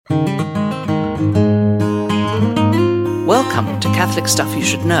Welcome to Catholic Stuff You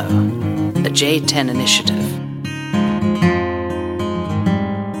Should Know, the J10 Initiative.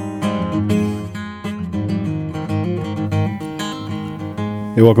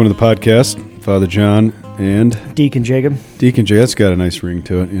 Hey, welcome to the podcast, Father John and Deacon Jacob. Deacon Jacob. That's got a nice ring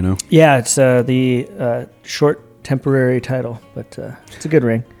to it, you know. Yeah, it's the short temporary title, but it's a good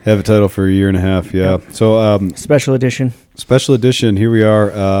ring. Have a title for a year and a half, yeah. Yep. So special edition. Special edition. Here we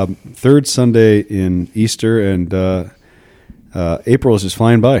are, third Sunday in Easter, and April is just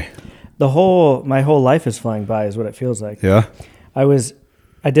flying by. My whole life is flying by, is what it feels like. Yeah. I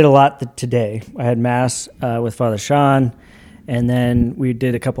did a lot today. I had Mass with Father Sean, and then we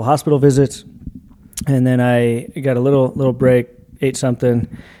did a couple hospital visits, and then I got a little break, ate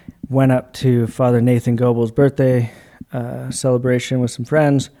something, went up to Father Nathan Gobel's birthday celebration with some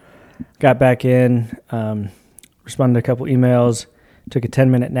friends, got back in, responded to a couple emails, took a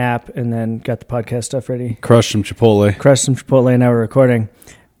 10-minute nap, and then got the podcast stuff ready. Crushed some Chipotle, and now we're recording.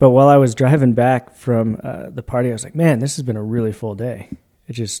 But while I was driving back from the party, I was like, man, this has been a really full day.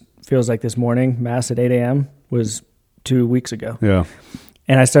 It just feels like this morning, Mass at 8 a.m. was 2 weeks ago. Yeah.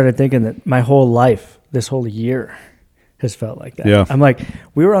 And I started thinking that my whole life, this whole year, has felt like that. Yeah. I'm like,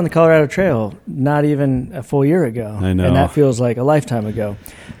 we were on the Colorado Trail not even a full year ago. I know. And that feels like a lifetime ago.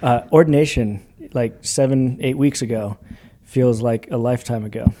 Ordination, like 7-8 weeks ago, feels like a lifetime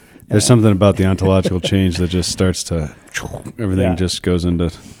ago. There's something about the ontological change that just starts to, everything just goes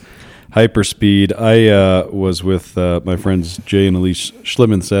into hyperspeed. I was with my friends Jay and Elise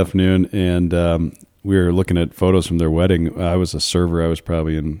Schlitman this afternoon, and we were looking at photos from their wedding. I was a server. I was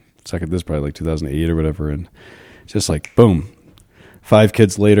probably like 2008 or whatever, and just like, boom, 5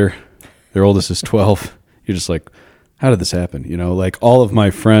 kids later, their oldest is 12. You're just like, how did this happen? You know, like all of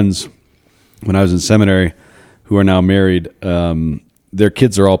my friends when I was in seminary who are now married, their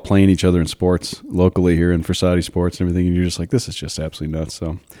kids are all playing each other in sports locally here in Versati Sports and everything. And you're just like, this is just absolutely nuts.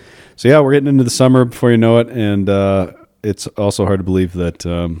 So yeah, we're getting into the summer before you know it. And it's also hard to believe that,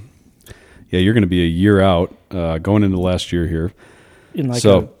 you're going to be a year out going into the last year here. In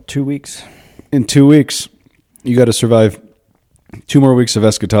 2 weeks. In 2 weeks. You got to survive 2 more weeks of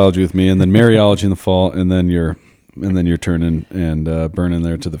eschatology with me, and then Mariology in the fall, and then you're turning and burning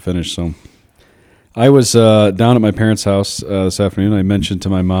there to the finish. So I was down at my parents' house this afternoon. I mentioned to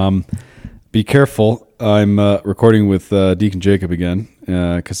my mom, "Be careful. I'm recording with Deacon Jacob again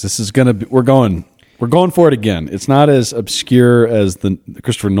because this is gonna be. We're going for it again. It's not as obscure as the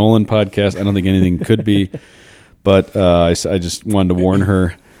Christopher Nolan podcast. I don't think anything could be, but I just wanted to warn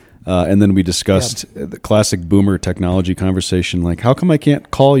her." And then we discussed the classic boomer technology conversation, like, how come I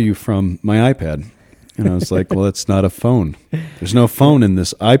can't call you from my iPad? And I was like, well, it's not a phone. There's no phone in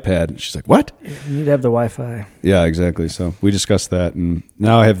this iPad. And she's like, what? You need to have the Wi-Fi. Yeah, exactly. So we discussed that, and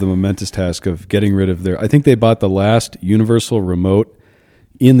now I have the momentous task of getting rid of I think they bought the last universal remote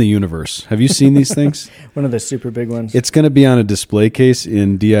in the universe. Have you seen these things? One of the super big ones. It's going to be on a display case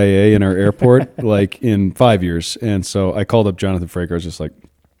in DIA in our airport, like in 5 years. And so I called up Jonathan Fraker. I was just like,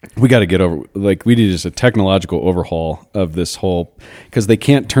 we got to get over, like, we need just a technological overhaul of this whole, because they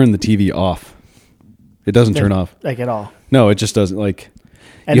can't turn the TV off. It doesn't turn off. Like at all. No, it just doesn't. Like,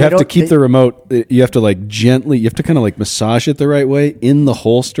 and you have to keep the remote, you have to like gently, you have to kind of like massage it the right way in the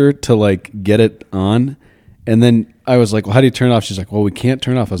holster to like get it on. And then I was like, well, how do you turn it off? She's like, well, we can't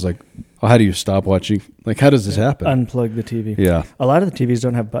turn it off. I was like, well, how do you stop watching? Like, how does this happen? Unplug the TV. Yeah. A lot of the TVs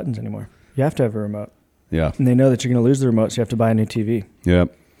don't have buttons anymore. You have to have a remote. Yeah. And they know that you're going to lose the remote, so you have to buy a new TV. Yeah.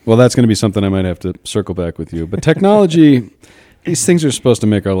 Well, that's going to be something I might have to circle back with you. But technology, these things are supposed to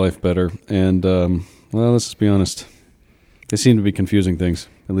make our life better. And, well, let's just be honest. They seem to be confusing things,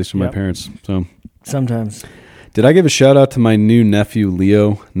 at least for my parents. So sometimes. Did I give a shout out to my new nephew,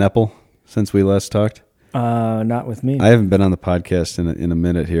 Leo Neppel, since we last talked? Not with me. I haven't been on the podcast in a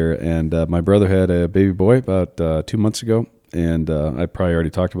minute here. And my brother had a baby boy about 2 months ago. And I probably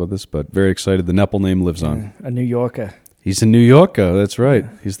already talked about this, but very excited. The Neppel name lives on. A New Yorker. He's a New Yorker. That's right.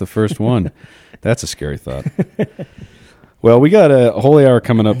 He's the first one. That's a scary thought. Well, we got a holy hour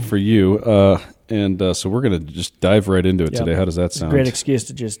coming up for you, and so we're going to just dive right into it today. How does that sound? Great excuse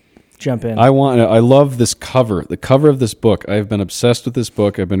to just jump in. I love this cover. The cover of this book. I've been obsessed with this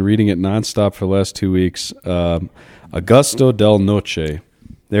book. I've been reading it nonstop for the last 2 weeks. Augusto Del Noce.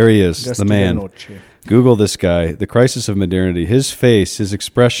 There he is, the man. Google this guy, The Crisis of Modernity. His face, his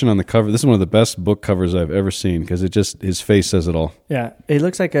expression on the cover. This is one of the best book covers I've ever seen because his face says it all. Yeah, it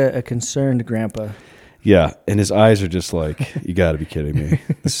looks like a concerned grandpa. Yeah, and his eyes are just like, you got to be kidding me.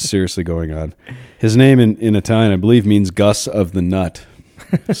 This is seriously going on. His name in Italian, I believe, means Gus of the Nut.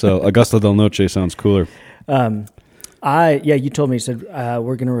 So Augusto Del Noce sounds cooler. You told me, you said,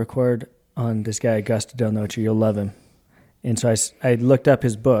 we're going to record on this guy, Augusto Del Noce. You'll love him. And so I looked up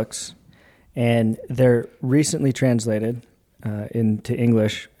his books, and they're recently translated into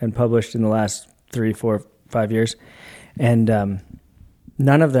English and published in the last 3, 4, 5 years. And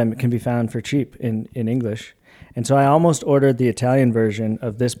none of them can be found for cheap in English. And so I almost ordered the Italian version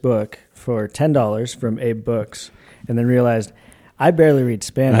of this book for $10 from Abe Books, and then realized I barely read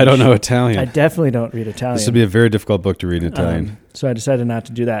Spanish. I don't know Italian. I definitely don't read Italian. This would be a very difficult book to read in Italian. So I decided not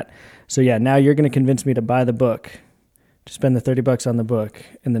to do that. So yeah, now you're going to convince me to buy the book, to spend the $30 on the book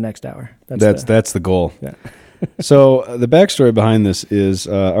in the next hour. That's the goal. Yeah. So the backstory behind this is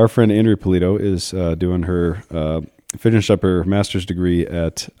our friend Andrea Polito is doing her finished up her master's degree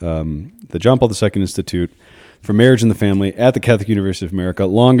at the John Paul II Institute for Marriage and the Family at the Catholic University of America,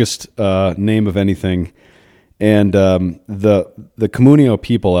 longest name of anything. And the Comunio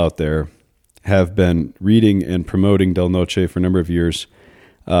people out there have been reading and promoting Del Noce for a number of years,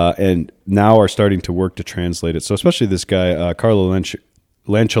 and now are starting to work to translate it. So especially this guy, Carlo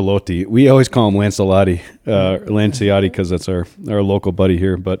Lancialotti. We always call him Lanciotti because that's our local buddy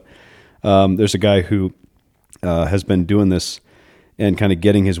here. But there's a guy who has been doing this and kind of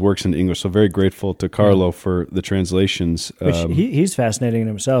getting his works into English. So very grateful to Carlo for the translations. Which he's fascinating in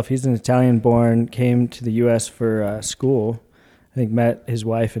himself. He's an Italian-born, came to the U.S. for school, I think met his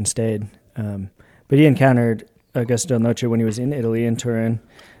wife and stayed. But he encountered Augusto Del Noce when he was in Italy, in Turin,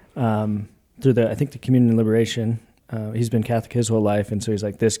 through the Communion and Liberation. He's been Catholic his whole life, and so he's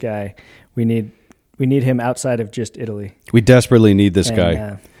like, this guy, we need him outside of just Italy. We desperately need this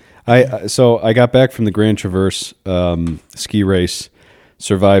guy. So I got back from the Grand Traverse ski race,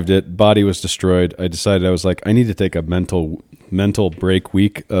 survived it, body was destroyed. I decided, I was like, I need to take a mental break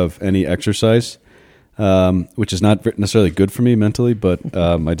week of any exercise, which is not necessarily good for me mentally, but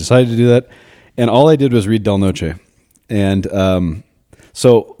I decided to do that. And all I did was read Del Noce. And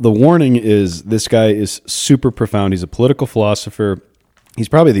so the warning is, this guy is super profound. He's a political philosopher. He's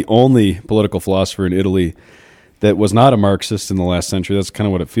probably the only political philosopher in Italy that was not a Marxist in the last century. That's kind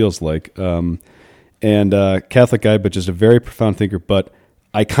of what it feels like. And Catholic guy, but just a very profound thinker. But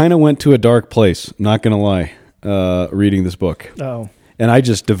I kind of went to a dark place, not going to lie, reading this book. Oh. And I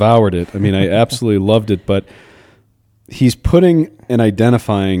just devoured it. I mean, I absolutely loved it. But he's putting and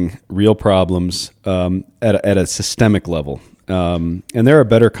identifying real problems at a systemic level. And there are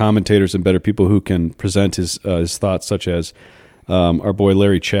better commentators and better people who can present his thoughts, such as our boy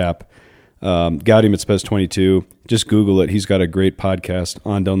Larry Chapp. Gaudium et Spes 22. Just Google it. He's got a great podcast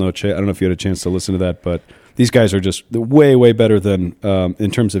on Del Noce. I don't know if you had a chance to listen to that, but these guys are just way, way better than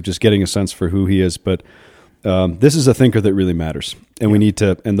in terms of just getting a sense for who he is. But this is a thinker that really matters, and we need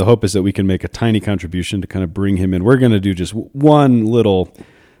to. And the hope is that we can make a tiny contribution to kind of bring him in. We're going to do just one little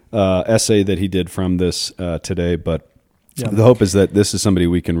essay that he did from this today, but. Yeah. The hope is that this is somebody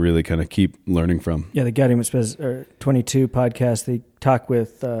we can really kind of keep learning from. Yeah, the Gaudium et Spes 22 podcast, they talk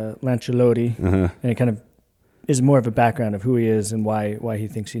with Lancialotti, and it kind of is more of a background of who he is and why he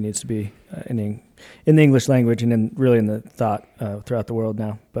thinks he needs to be in the English language and really in the thought throughout the world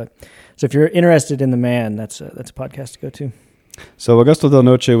now. But so if you're interested in the man, that's a podcast to go to. So Augusto Del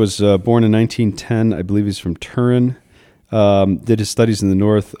Noce was born in 1910. I believe he's from Turin. Did his studies in the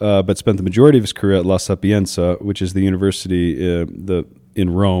north, but spent the majority of his career at La Sapienza, which is the university in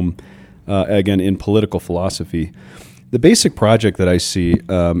Rome, again, in political philosophy. The basic project that I see,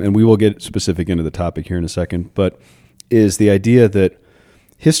 and we will get specific into the topic here in a second, but is the idea that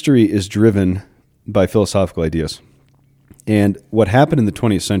history is driven by philosophical ideas. And what happened in the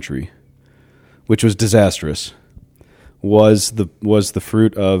 20th century, which was disastrous, was the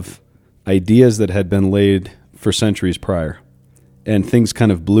fruit of ideas that had been laid for centuries prior, and things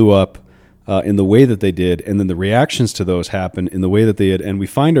kind of blew up in the way that they did, and then the reactions to those happened in the way that they did, and we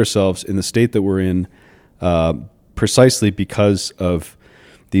find ourselves in the state that we're in precisely because of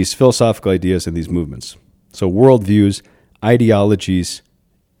these philosophical ideas and these movements. So worldviews, ideologies,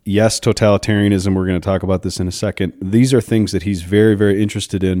 yes, totalitarianism, we're going to talk about this in a second. These are things that he's very, very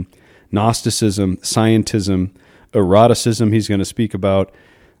interested in. Gnosticism, scientism, eroticism he's going to speak about,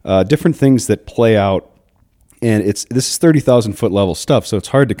 different things that play out. And this is 30,000-foot level stuff, so it's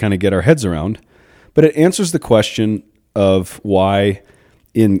hard to kind of get our heads around. But it answers the question of why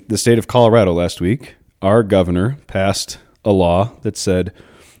in the state of Colorado last week, our governor passed a law that said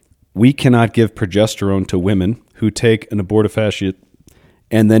we cannot give progesterone to women who take an abortifacient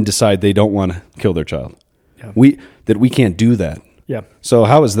and then decide they don't want to kill their child. Yeah. We can't do that. Yeah. So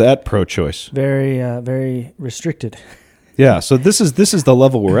how is that pro-choice? Very, very restricted. Yeah, so this is the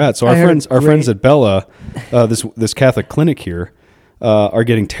level we're at. So our friends at Bella, this Catholic clinic here, are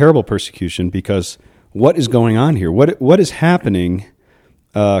getting terrible persecution because what is going on here? What is happening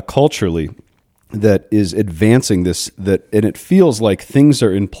culturally that is advancing this, and it feels like things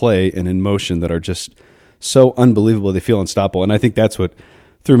are in play and in motion that are just so unbelievable they feel unstoppable. And I think that's what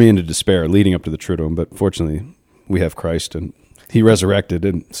threw me into despair leading up to the Triduum. But fortunately, we have Christ, and he resurrected,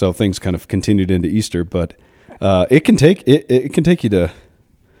 and so things kind of continued into Easter. But it can take you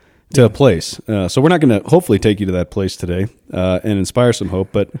to a place. So we're not going to hopefully take you to that place today and inspire some hope.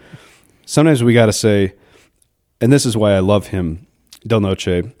 But sometimes we got to say, and this is why I love him, Del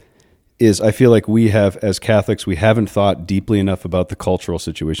Noce, is I feel like we have, as Catholics, we haven't thought deeply enough about the cultural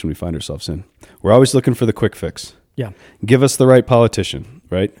situation we find ourselves in. We're always looking for the quick fix. Yeah. Give us the right politician,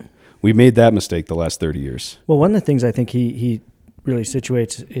 right? We made that mistake the last 30 years. Well, one of the things I think he really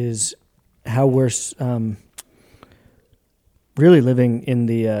situates is how we're really living in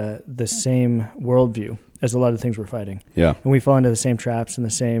the same worldview as a lot of the things we're fighting. Yeah. And we fall into the same traps and the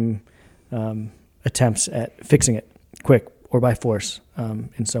same attempts at fixing it quick or by force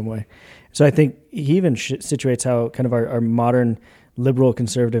in some way. So I think he even situates how kind of our modern liberal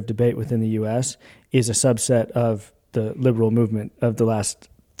conservative debate within the U.S. is a subset of the liberal movement of the last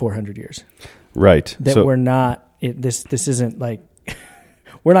 400 years. Right. That we're not, this isn't like,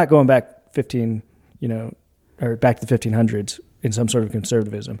 we're not going back 15, or back to the 1500s in some sort of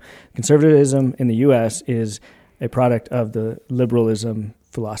conservatism. Conservatism in the U.S. is a product of the liberalism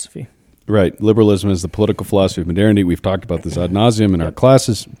philosophy. Right. Liberalism is the political philosophy of modernity. We've talked about this ad nauseum in our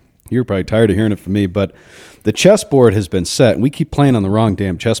classes. You're probably tired of hearing it from me, but the chessboard has been set, and we keep playing on the wrong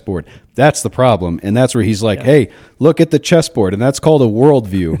damn chessboard. That's the problem, and that's where he's like, hey, look at the chessboard, and that's called a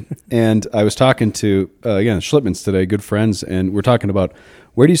worldview. And I was talking to, again, Schlittmans today, good friends, and we're talking about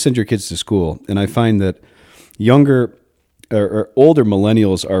where do you send your kids to school? And I find that younger or older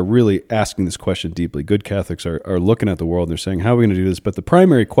millennials are really asking this question deeply. Good Catholics are looking at the world and they're saying, how are we going to do this? But the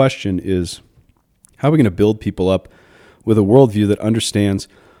primary question is, how are we going to build people up with a worldview that understands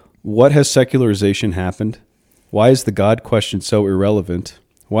what has secularization happened? Why is the God question so irrelevant?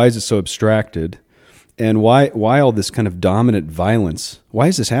 Why is it so abstracted? And why all this kind of dominant violence? Why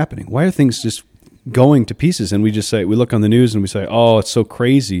is this happening? Why are things just going to pieces? And we just say, we look on the news and we say, oh, it's so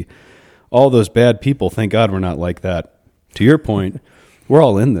crazy. All those bad people, thank God we're not like that. To your point, we're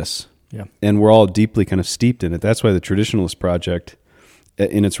all in this, and we're all deeply kind of steeped in it. That's why the Traditionalist Project,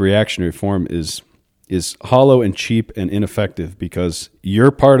 in its reactionary form, is hollow and cheap and ineffective because you're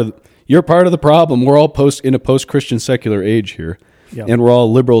part of the problem. We're all in a post-Christian secular age here, and we're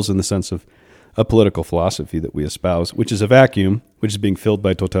all liberals in the sense of a political philosophy that we espouse, which is a vacuum, which is being filled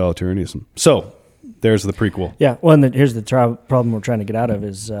by totalitarianism. So there's the prequel. Yeah. Well, and here's the problem we're trying to get out of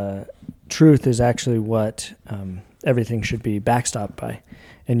is truth is actually what everything should be backstopped by.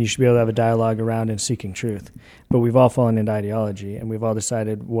 And you should be able to have a dialogue around and seeking truth. But we've all fallen into ideology, and we've all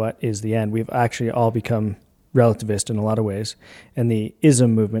decided what is the end. We've actually all become relativist in a lot of ways. And the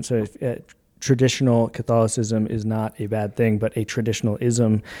ism movement, so traditional Catholicism is not a bad thing, but a traditional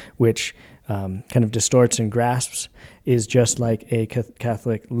ism which kind of distorts and grasps is just like a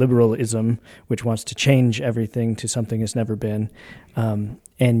Catholic liberalism, which wants to change everything to something it's never been.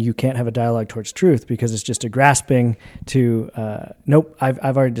 And you can't have a dialogue towards truth because it's just a grasping to, nope,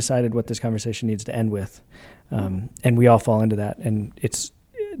 I've already decided what this conversation needs to end with. And we all fall into that. And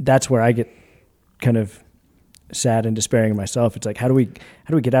that's where I get kind of sad and despairing of myself. It's like, how do we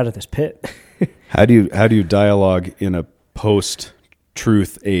get out of this pit? How do you dialogue in a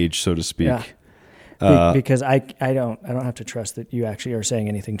post-truth age, so to speak? Yeah. Because I don't have to trust that you actually are saying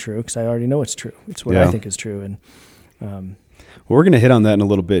anything true because I already know it's true. It's what I think is true. And we're going to hit on that in a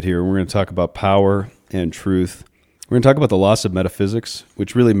little bit here. We're going to talk about power and truth. We're going to talk about the loss of metaphysics,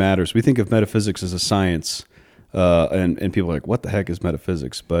 which really matters. We think of metaphysics as a science, and people are like, what the heck is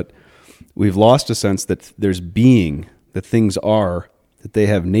metaphysics? But we've lost a sense that there's being, that things are, that they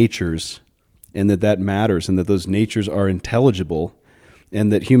have natures, and that matters, and that those natures are intelligible,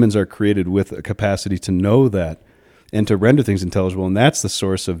 and that humans are created with a capacity to know that and to render things intelligible. And that's the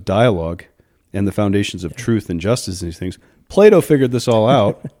source of dialogue and the foundations of truth and justice and these things. Plato figured this all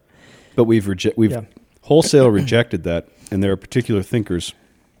out, but we've wholesale rejected that, and there are particular thinkers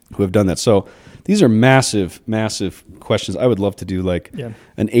who have done that. So these are massive, massive questions. I would love to do an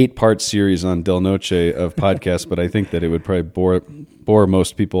 8-part series on Del Noce of podcasts, but I think that it would probably bore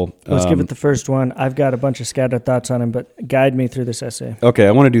most people. Let's give it the first one. I've got a bunch of scattered thoughts on him, but guide me through this essay. Okay,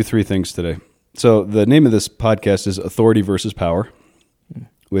 I want to do 3 things today. So the name of this podcast is Authority versus Power,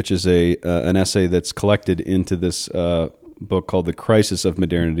 which is an essay that's collected into this book called The Crisis of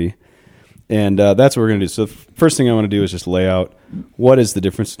Modernity. And that's what we're going to do. So the first thing I want to do is just lay out what is the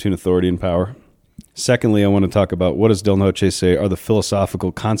difference between authority and power. Secondly, I want to talk about what does Del Noce say are the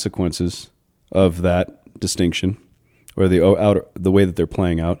philosophical consequences of that distinction or the way that they're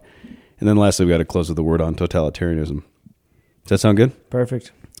playing out. And then lastly, we got to close with a word on totalitarianism. Does that sound good?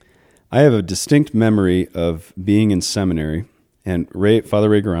 Perfect. I have a distinct memory of being in seminary, and Father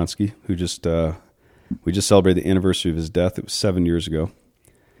Ray Goronsky, who we just celebrated the anniversary of his death. It was 7 years ago.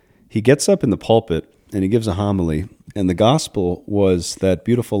 He gets up in the pulpit and he gives a homily, and the gospel was that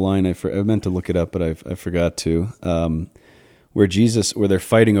beautiful line. I meant to look it up, but I forgot to. Where they're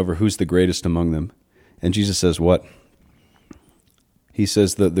fighting over who's the greatest among them, and Jesus says what? He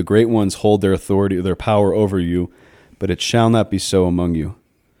says that the great ones hold their authority, their power over you, but it shall not be so among you.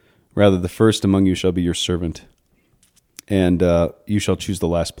 Rather, the first among you shall be your servant, and you shall choose the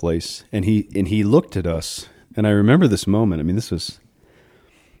last place. And he looked at us, and I remember this moment. I mean, this was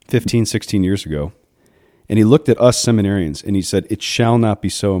 15, 16 years ago. And he looked at us seminarians, and he said, it shall not be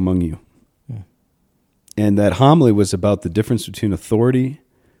so among you. Yeah. And that homily was about the difference between authority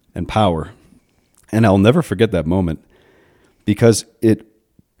and power. And I'll never forget that moment, because it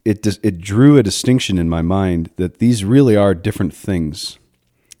drew a distinction in my mind that these really are different things.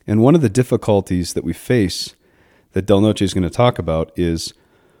 And one of the difficulties that we face that Del Noce is going to talk about is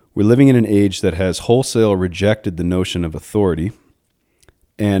we're living in an age that has wholesale rejected the notion of authority,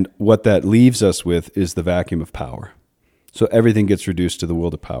 and what that leaves us with is the vacuum of power. So everything gets reduced to the will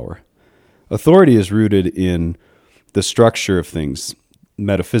to power. Authority is rooted in the structure of things,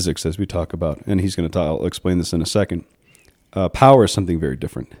 metaphysics, as we talk about, and I'll explain this in a second. Power is something very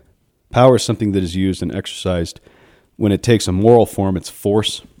different. Power is something that is used and exercised when it takes a moral form. It's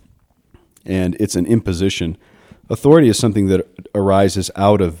force, and it's an imposition. Authority is something that arises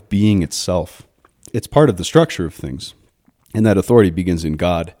out of being itself. It's part of the structure of things, and that authority begins in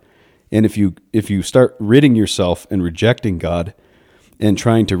God. And if you start ridding yourself and rejecting God and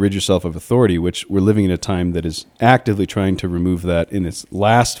trying to rid yourself of authority, which we're living in a time that is actively trying to remove that in its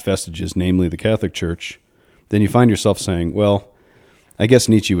last vestiges, namely the Catholic Church, then you find yourself saying, well, I guess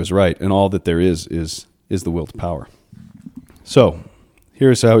Nietzsche was right, and all that there is the will to power. So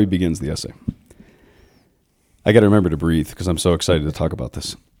here's how he begins the essay. I got to remember to breathe because I'm so excited to talk about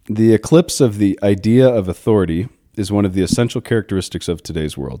this. The eclipse of the idea of authority is one of the essential characteristics of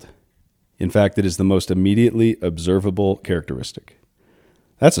today's world. In fact, it is the most immediately observable characteristic.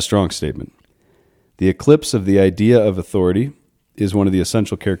 That's a strong statement. The eclipse of the idea of authority is one of the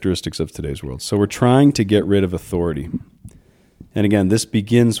essential characteristics of today's world. So we're trying to get rid of authority. And again, this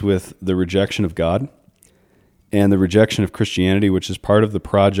begins with the rejection of God and the rejection of Christianity, which is part of the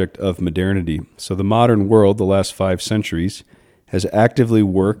project of modernity. So the modern world, the last 5 centuries, has actively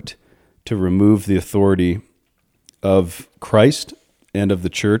worked to remove the authority of Christ and of the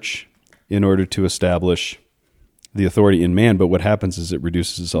church in order to establish the authority in man. But what happens is it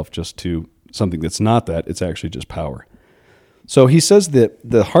reduces itself just to something that's not that. It's actually just power. So he says that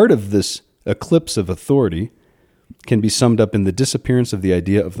the heart of this eclipse of authority can be summed up in the disappearance of the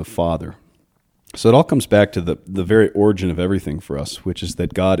idea of the Father. So it all comes back to the very origin of everything for us, which is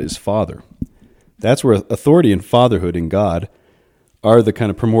that God is Father. That's where authority and fatherhood in God are the kind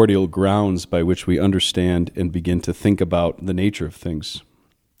of primordial grounds by which we understand and begin to think about the nature of things.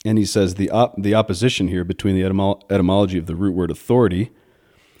 And he says the opposition here between the etymology of the root word authority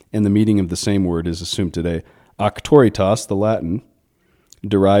and the meaning of the same word is assumed today. Auctoritas, the Latin,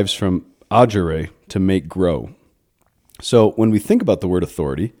 derives from agere, to make grow. So when we think about the word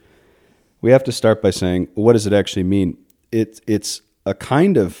authority, we have to start by saying, what does it actually mean? It's a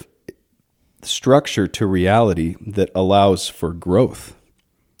kind of structure to reality that allows for growth.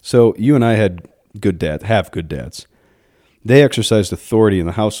 So you and I have good dads. They exercised authority in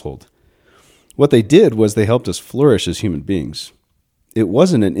the household. What they did was they helped us flourish as human beings. It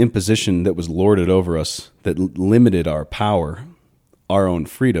wasn't an imposition that was lorded over us, that limited our power, our own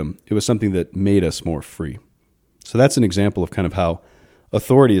freedom. It was something that made us more free. So that's an example of kind of how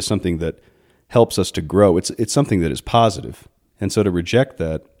authority is something that helps us to grow. It's something that is positive. And so to reject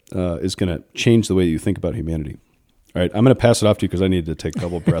that is going to change the way you think about humanity. All right, I'm going to pass it off to you because I need to take a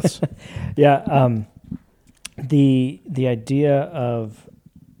couple of breaths. Yeah, the idea of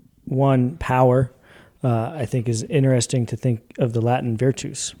power, I think is interesting to think of the Latin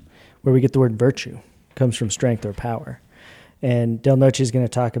virtus, where we get the word virtue, comes from strength or power. And Del Noce is going to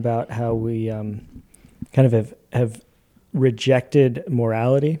talk about how we kind of have rejected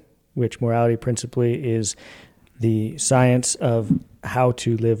morality, which morality principally is the science of how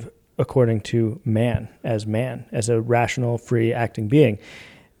to live according to man, as a rational, free, acting being.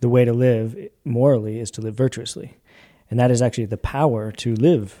 The way to live morally is to live virtuously. And that is actually the power to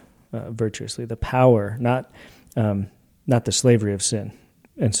live virtuously, the power, not the slavery of sin.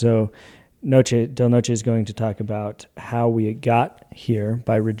 And so Del Noce is going to talk about how we got here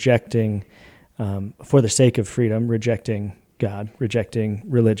by rejecting, for the sake of freedom, rejecting God, rejecting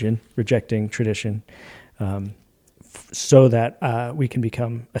religion, rejecting tradition, so that we can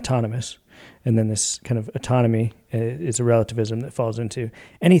become autonomous. And then this kind of autonomy is a relativism that falls into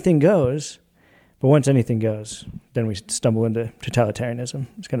anything goes. But once anything goes, then we stumble into totalitarianism.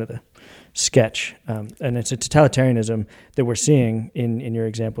 It's kind of the sketch. And it's a totalitarianism that we're seeing in your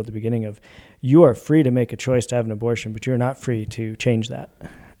example at the beginning of, you are free to make a choice to have an abortion, but you're not free to change that,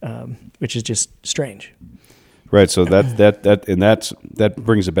 which is just strange. Right. So that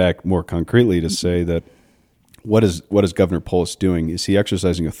brings it back more concretely to say that what is Governor Polis doing? Is he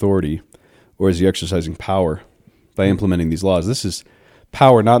exercising authority, or is he exercising power by implementing these laws? This is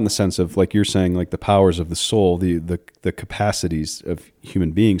power, not in the sense of, like you're saying, like the powers of the soul, the capacities of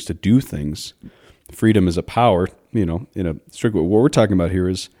human beings to do things. Freedom is a power, in a strict way. What we're talking about here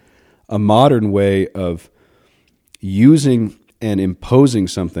is a modern way of using and imposing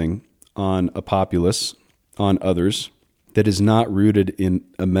something on a populace, on others, that is not rooted in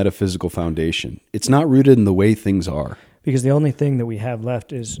a metaphysical foundation. It's not rooted in the way things are. Because the only thing that we have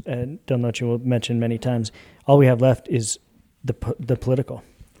left is, Del Noce will mention many times, all we have left is the political.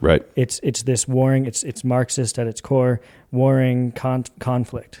 Right. It's this warring, it's Marxist at its core, warring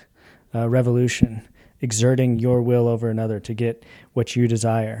conflict, revolution, exerting your will over another to get what you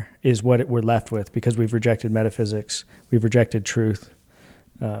desire is what we're left with, because we've rejected metaphysics, we've rejected truth.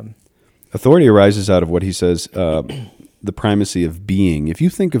 Authority arises out of what he says, the primacy of being. If you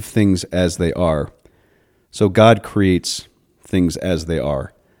think of things as they are, so God creates things as they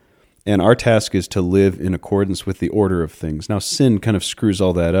are, and our task is to live in accordance with the order of things. Now, sin kind of screws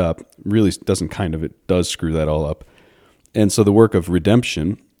all that up. Really doesn't kind of, it does screw that all up. And so the work of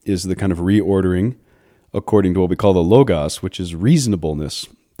redemption is the kind of reordering according to what we call the logos, which is reasonableness,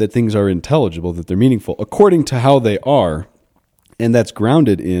 that things are intelligible, that they're meaningful, according to how they are, and that's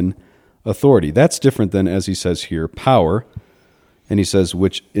grounded in authority. That's different than, as he says here, power, and he says,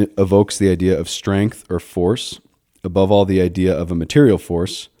 which evokes the idea of strength or force, above all the idea of a material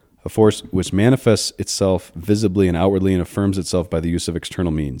force, a force which manifests itself visibly and outwardly and affirms itself by the use of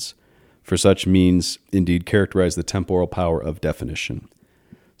external means. For such means, indeed, characterize the temporal power of definition.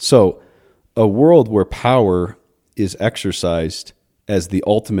 So, a world where power is exercised as the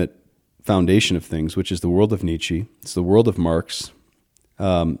ultimate foundation of things, which is the world of Nietzsche, it's the world of Marx,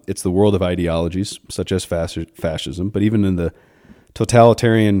 it's the world of ideologies such as fascism, but even in the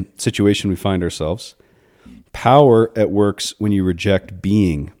totalitarian situation we find ourselves, power at works when you reject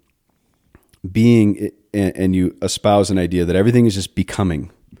being, and you espouse an idea that everything is just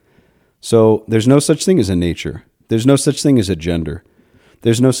becoming. So there's no such thing as a nature. There's no such thing as a gender.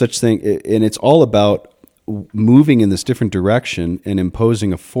 There's no such thing, and it's all about moving in this different direction and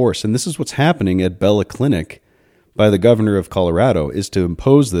imposing a force. And this is what's happening at Bella Clinic by the governor of Colorado, is to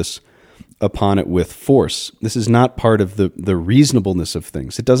impose this upon it with force. This is not part of the reasonableness of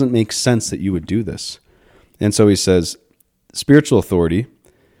things. It doesn't make sense that you would do this. And so he says, spiritual authority,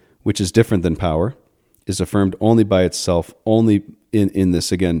 which is different than power, is affirmed only by itself, only in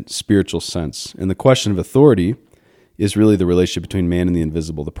this, again, spiritual sense. And the question of authority is really the relationship between man and the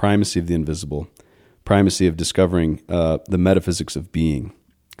invisible, the primacy of the invisible, primacy of discovering the metaphysics of being,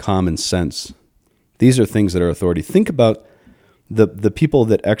 common sense. These are things that are authority. Think about the people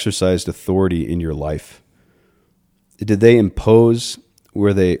that exercised authority in your life. Did they impose?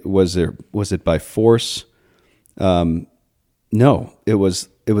 Was it by force? No, it was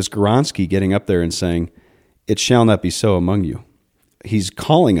Guronsky getting up there and saying, "It shall not be so among you." He's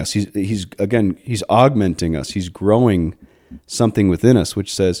calling us. He's augmenting us. He's growing something within us,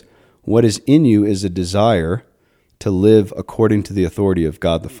 which says, what is in you is a desire to live according to the authority of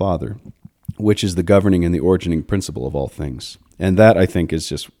God the Father, which is the governing and the origining principle of all things. And that, I think,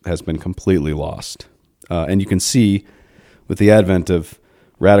 has been completely lost. And you can see with the advent of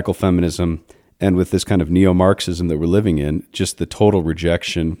radical feminism and with this kind of neo-Marxism that we're living in, just the total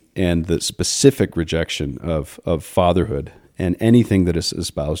rejection and the specific rejection of fatherhood and anything that is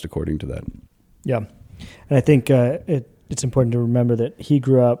espoused according to that. Yeah. And I think it's important to remember that he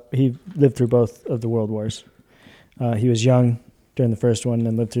lived through both of the world wars. He was young during the first one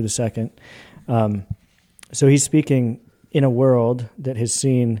and lived through the second. So he's speaking in a world that has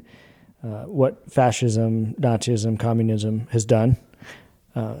seen what fascism, Nazism, communism has done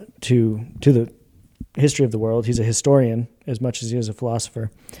to the history of the world. He's a historian as much as he is a philosopher.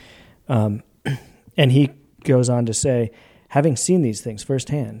 And he goes on to say, having seen these things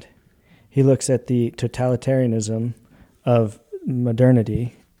firsthand, he looks at the totalitarianism of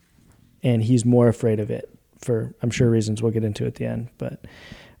modernity, and he's more afraid of it for, I'm sure, reasons we'll get into at the end. But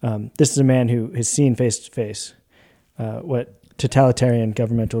this is a man who has seen face to face what totalitarian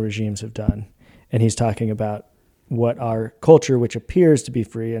governmental regimes have done, and he's talking about what our culture, which appears to be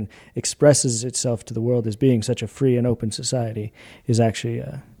free and expresses itself to the world as being such a free and open society, is actually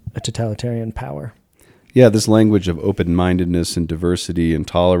a totalitarian power. Yeah, this language of open-mindedness and diversity and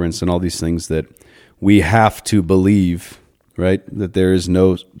tolerance and all these things that we have to believe, right? That there is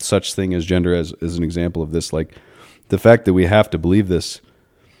no such thing as gender as an example of this. Like the fact that we have to believe this,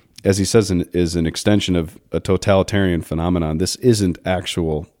 as he says, is an extension of a totalitarian phenomenon. This isn't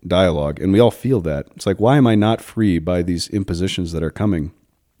actual dialogue, and we all feel that. It's like, why am I not free by these impositions that are coming?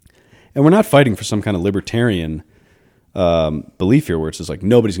 And we're not fighting for some kind of libertarian belief here where it's just like,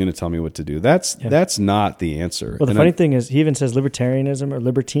 nobody's going to tell me what to do. That's not the answer. Well, the funny thing is, he even says libertarianism or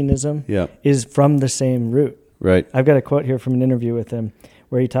libertinism is from the same root. Right. I've got a quote here from an interview with him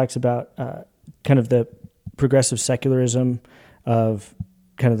where he talks about kind of the progressive secularism of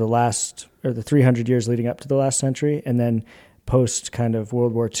kind of the 300 years leading up to the last century, and then post kind of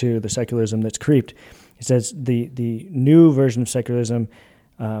World War II, the secularism that's creeped. He says the new version of secularism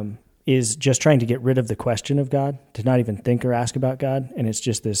is just trying to get rid of the question of God, to not even think or ask about God, and it's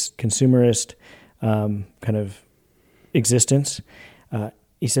just this consumerist kind of existence.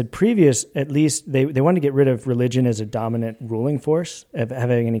 He said previous, at least, they wanted to get rid of religion as a dominant ruling force, of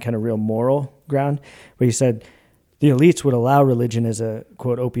having any kind of real moral ground, but he said the elites would allow religion as a,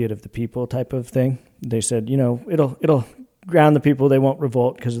 quote, opiate of the people type of thing. They said, it'll ground the people, they won't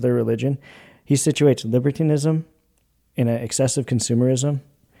revolt because of their religion. He situates libertinism in an excessive consumerism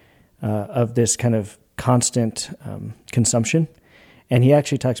of this kind of constant consumption. And he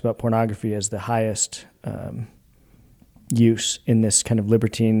actually talks about pornography as the highest use in this kind of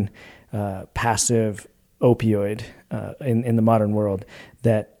libertine, passive opioid in the modern world,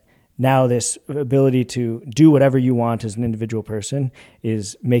 that now this ability to do whatever you want as an individual person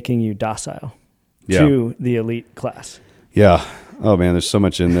is making you docile to the elite class. Yeah. Oh, man, there's so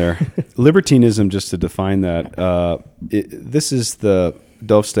much in there. Libertinism, just to define that, this is the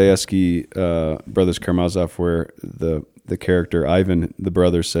Dostoevsky Brothers Karamazov, where the character Ivan, the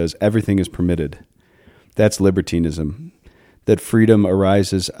brother, says, everything is permitted. That's libertinism. That freedom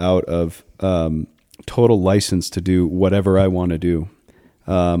arises out of total license to do whatever I want to do.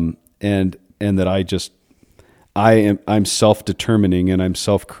 And that I'm self-determining and I'm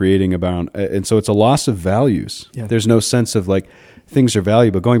self-creating about, and so it's a loss of values. Yeah. There's no sense of like things are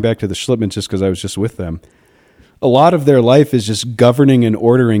valuable. Going back to the Schlittmans, just because I was just with them, a lot of their life is just governing and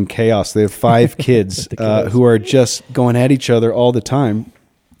ordering chaos. They have 5 kids who are just going at each other all the time,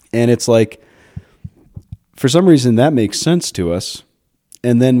 and it's like, for some reason that makes sense to us.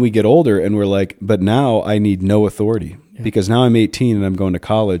 And then we get older and we're like, but now I need no authority because now I'm 18 and I'm going to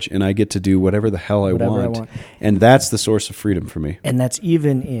college and I get to do whatever the hell I want. And that's the source of freedom for me. And that's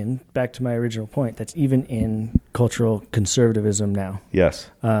even back to my original point, that's even in cultural conservatism now.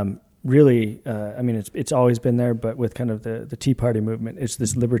 Yes. Really, it's always been there, but with kind of the Tea Party movement, it's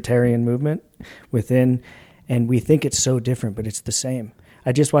this libertarian movement within, and we think it's so different, but it's the same.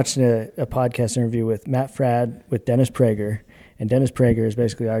 I just watched a podcast interview with Matt Fradd with Dennis Prager, and Dennis Prager is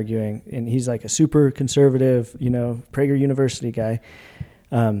basically arguing, and he's like a super conservative, Prager University guy,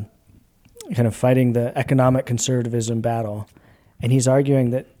 kind of fighting the economic conservatism battle. And he's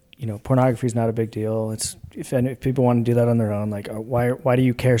arguing that, pornography is not a big deal. If people want to do that on their own, like, why do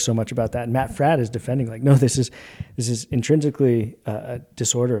you care so much about that? And Matt Fradd is defending, like, no, this is intrinsically a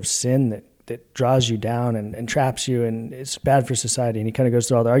disorder of sin that draws you down and traps you, and it's bad for society. And he kind of goes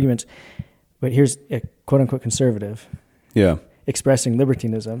through all the arguments. But here's a quote-unquote conservative expressing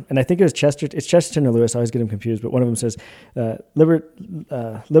libertinism. And I think it's Chesterton or Lewis, I always get them confused, but one of them says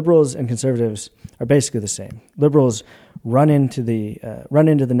liberals and conservatives are basically the same. Liberals run into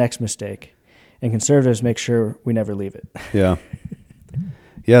the next mistake, and conservatives make sure we never leave it. Yeah.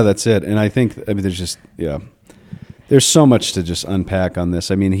 Yeah, that's it. And I think, there's so much to just unpack on this.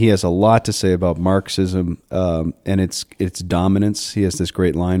 I mean, he has a lot to say about Marxism and its dominance. He has this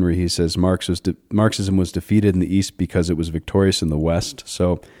great line where he says Marxism was defeated in the East because it was victorious in the West.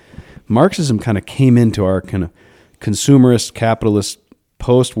 So Marxism kind of came into our kind of consumerist, capitalist,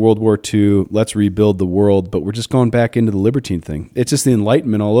 post-World War II, let's rebuild the world, but we're just going back into the libertine thing. It's just the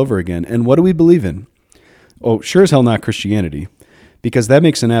Enlightenment all over again. And what do we believe in? Oh, sure as hell not Christianity, because that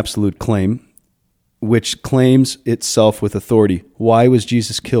makes an absolute claim, which claims itself with authority. Why was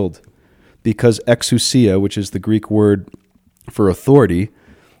Jesus killed? Because exousia, which is the Greek word for authority,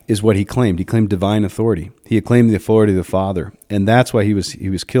 is what he claimed. He claimed divine authority. He claimed the authority of the Father, and that's why he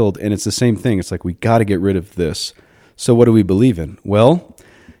was killed. And it's the same thing. It's like, we got to get rid of this. So what do we believe in? Well,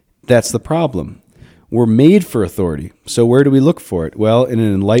 that's the problem. We're made for authority. So where do we look for it? Well, in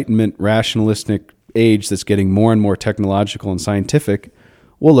an Enlightenment, rationalistic age that's getting more and more technological and scientific,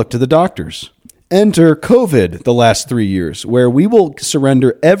 we'll look to the doctors. Enter COVID the last 3 years, where we will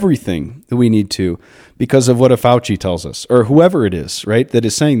surrender everything that we need to because of what a Fauci tells us, or whoever it is, right, that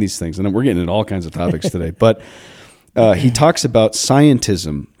is saying these things. And we're getting into all kinds of topics today. But he talks about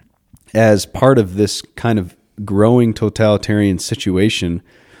scientism as part of this kind of growing totalitarian situation.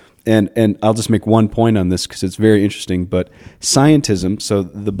 And I'll just make one point on this because it's very interesting. But scientism, so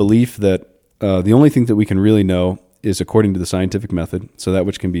the belief that the only thing that we can really know is according to the scientific method, so that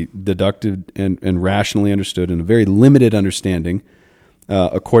which can be deducted and rationally understood in a very limited understanding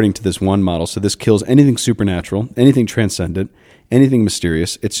according to this one model. So this kills anything supernatural, anything transcendent, anything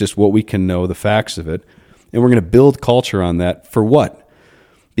mysterious. It's just what we can know, the facts of it. And we're going to build culture on that. For what?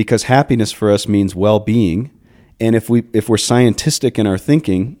 Because happiness for us means well-being. And if we're scientistic in our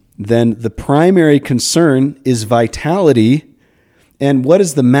thinking, then the primary concern is vitality. And what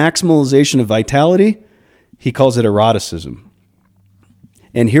is the maximalization of vitality? He calls it eroticism.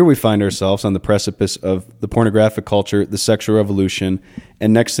 And here we find ourselves on the precipice of the pornographic culture, the sexual revolution,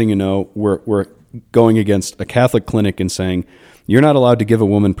 and next thing you know, we're going against a Catholic clinic and saying, you're not allowed to give a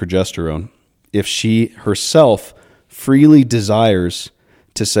woman progesterone if she herself freely desires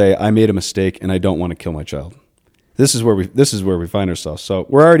to say, I made a mistake and I don't want to kill my child. This is where we find ourselves. So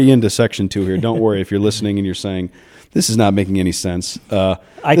we're already into section 2 here. Don't worry if you're listening and you're saying, this is not making any sense. I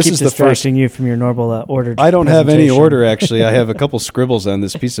keep distracting you from your normal order. I don't have any order, actually. I have a couple scribbles on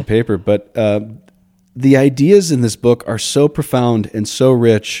this piece of paper. But the ideas in this book are so profound and so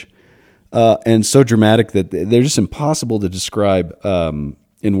rich and so dramatic that they're just impossible to describe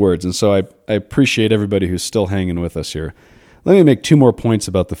in words. And so I appreciate everybody who's still hanging with us here. Let me make 2 more points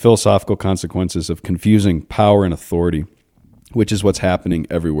about the philosophical consequences of confusing power and authority, which is what's happening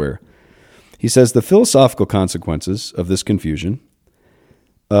everywhere. He says the philosophical consequences of this confusion,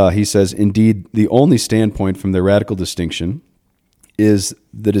 he says, indeed, the only standpoint from the radical distinction is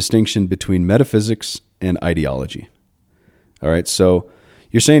the distinction between metaphysics and ideology. All right, so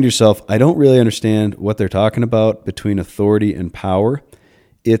you're saying to yourself, I don't really understand what they're talking about between authority and power.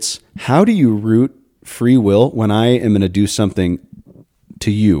 It's how do you root free will when I am going to do something to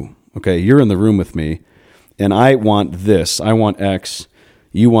you? Okay, you're in the room with me, and I want this. I want X.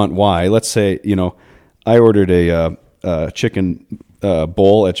 You want Y. Let's say, I ordered a chicken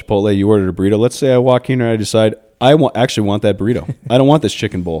bowl at Chipotle. You ordered a burrito. Let's say I walk in and I decide I actually want that burrito. I don't want this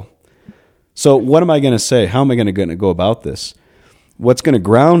chicken bowl. So what am I going to say? How am I going to go about this? What's going to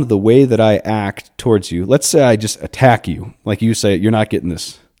ground the way that I act towards you? Let's say I just attack you. Like you say, you're not getting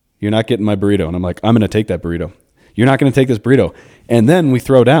this. You're not getting my burrito. And I'm like, I'm going to take that burrito. You're not going to take this burrito. And then we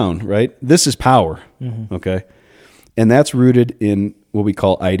throw down, right? This is power. Mm-hmm. Okay. And that's rooted in what we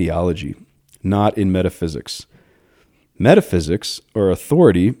call ideology, not in metaphysics. Metaphysics, or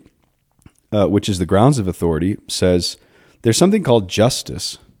authority, which is the grounds of authority, says there's something called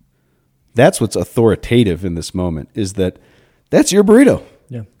justice. That's what's authoritative in this moment, is that's your burrito.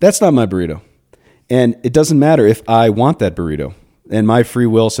 Yeah. That's not my burrito. And it doesn't matter if I want that burrito and my free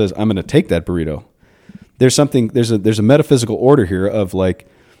will says I'm going to take that burrito. There's a metaphysical order here of like,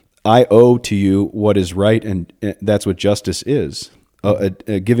 I owe to you what is right, and that's what justice is.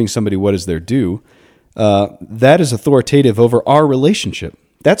 Giving somebody what is their due, that is authoritative over our relationship.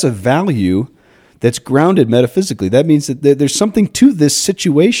 That's a value that's grounded metaphysically. That means that there's something to this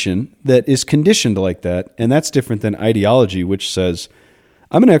situation that is conditioned like that, and that's different than ideology, which says,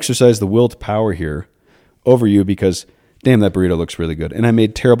 I'm going to exercise the will to power here over you because, damn, that burrito looks really good. And I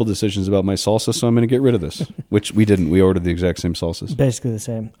made terrible decisions about my salsa, so I'm going to get rid of this, which we didn't. We ordered the exact same salsas. Basically the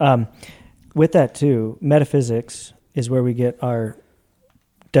same. With that, too, metaphysics is where we get our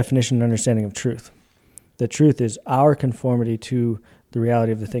definition and understanding of truth. The truth is our conformity to the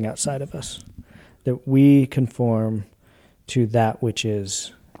reality of the thing outside of us, that we conform to that which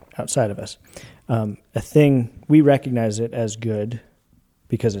is outside of us. A thing, we recognize it as good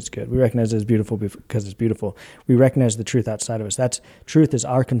because it's good. We recognize it as beautiful because it's beautiful. We recognize the truth outside of us. Truth is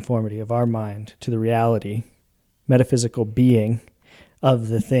our conformity of our mind to the reality, metaphysical being of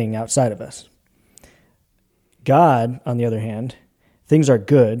the thing outside of us. God, on the other hand, things are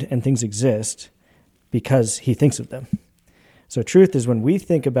good and things exist because he thinks of them. So truth is when we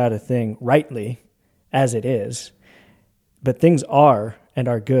think about a thing rightly as it is, but things are and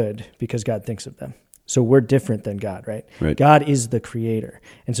are good because God thinks of them. So we're different than God, right? God is the creator.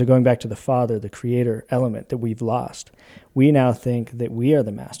 And so going back to the Father, the creator element that we've lost, we now think that we are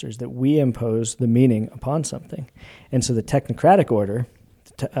the masters, that we impose the meaning upon something. And so the technocratic order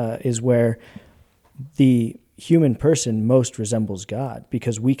is where the human person most resembles God,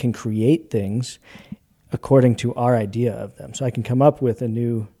 because we can create things according to our idea of them. So I can come up with a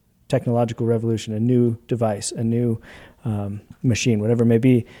new technological revolution, a new device, a new machine, whatever it may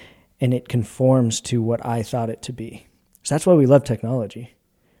be, and it conforms to what I thought it to be. So that's why we love technology,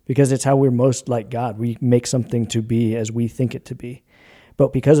 because it's how we're most like God. We make something to be as we think it to be.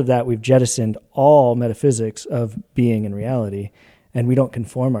 But because of that, we've jettisoned all metaphysics of being and reality, and we don't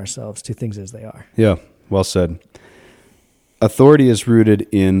conform ourselves to things as they are. Yeah, well said. Authority is rooted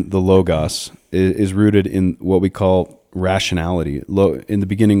in the logos, is rooted in what we call rationality. In the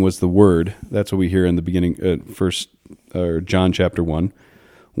beginning was the Word. That's what we hear in the beginning, John chapter 1.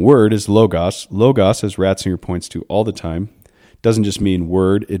 Word is logos. Logos, as Ratzinger points to all the time, doesn't just mean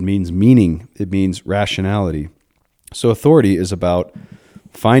word, it means meaning. It means rationality. So authority is about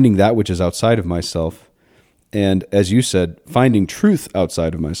finding that which is outside of myself, and as you said, finding truth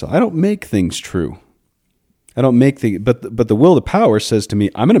outside of myself. I don't make things true. I don't make things, but the will to power says to me,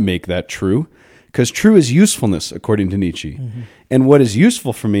 I'm going to make that true, because true is usefulness, according to Nietzsche. Mm-hmm. And what is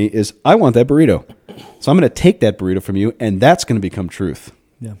useful for me is, I want that burrito. So I'm going to take that burrito from you, and that's going to become truth.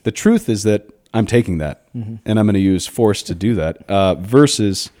 Yeah. The truth is that I'm taking that, and I'm going to use force to do that,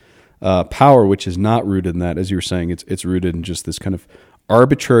 versus power, which is not rooted in that. As you were saying, it's rooted in just this kind of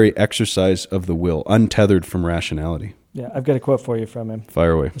arbitrary exercise of the will, untethered from rationality. Yeah, I've got a quote for you from him.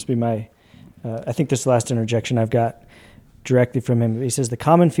 Fire away. This will be my, I think this last interjection I've got directly from him. He says, the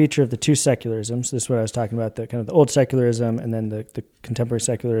common feature of the two secularisms, this is what I was talking about, the kind of the old secularism and then the contemporary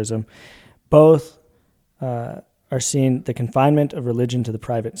secularism, both are seeing the confinement of religion to the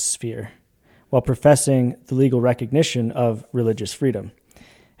private sphere, while professing the legal recognition of religious freedom.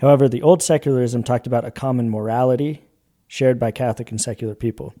 However, the old secularism talked about a common morality shared by Catholic and secular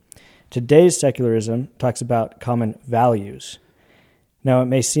people. Today's secularism talks about common values. Now, it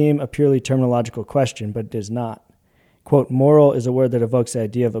may seem a purely terminological question, but it is not. Quote, moral is a word that evokes the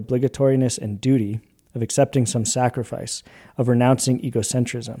idea of obligatoriness and duty, of accepting some sacrifice, of renouncing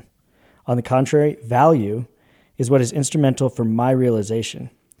egocentrism. On the contrary, value is what is instrumental for my realization.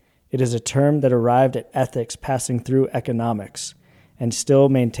 It is a term that arrived at ethics passing through economics and still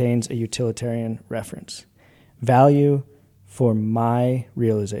maintains a utilitarian reference. Value for my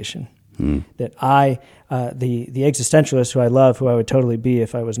realization. That I, the existentialist who I love, who I would totally be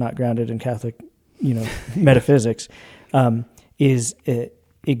if I was not grounded in Catholic, metaphysics, is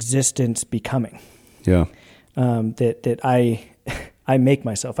existence becoming. Yeah. That I make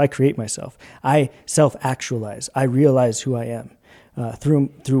myself, I create myself, I self-actualize, I realize who I am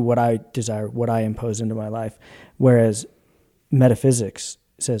through what I desire, what I impose into my life. Whereas metaphysics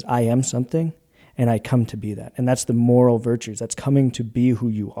says I am something, and I come to be that. And that's the moral virtues. That's coming to be who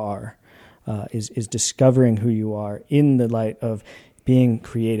you are, is discovering who you are in the light of being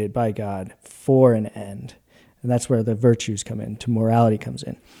created by God for an end. And that's where the virtues come in, to morality comes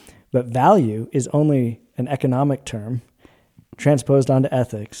in. But value is only an economic term transposed onto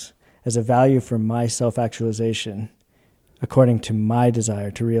ethics as a value for my self-actualization according to my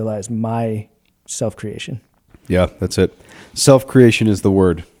desire to realize my self-creation. Yeah, that's it. Self-creation is the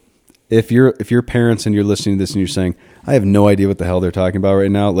word. If you're parents and you're listening to this and you're saying, I have no idea what the hell they're talking about right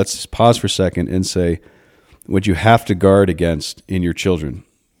now, let's just pause for a second and say, what you have to guard against in your children,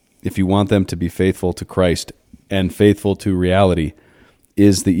 if you want them to be faithful to Christ and faithful to reality,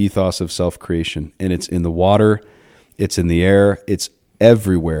 is the ethos of self-creation. And it's in the water, it's in the air, it's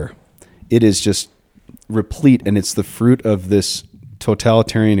everywhere. It is just replete, and it's the fruit of this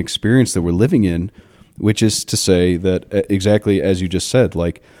totalitarian experience that we're living in, which is to say that exactly as you just said,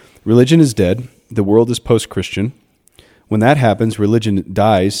 like, religion is dead. The world is post-Christian. When that happens, religion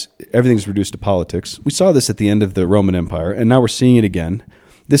dies. Everything's reduced to politics. We saw this at the end of the Roman Empire, and now we're seeing it again.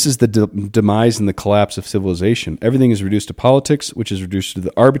 This is the demise and the collapse of civilization. Everything is reduced to politics, which is reduced to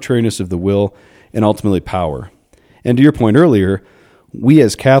the arbitrariness of the will and ultimately power. And to your point earlier, we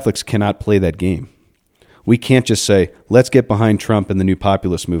as Catholics cannot play that game. We can't just say, let's get behind Trump and the new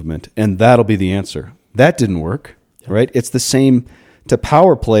populist movement, and that'll be the answer. That didn't work, right? It's the same. To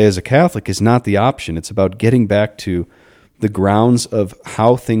power play as a Catholic is not the option. It's about getting back to the grounds of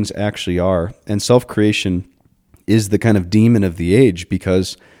how things actually are. And self-creation is the kind of demon of the age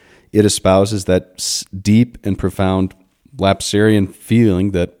because it espouses that deep and profound lapsarian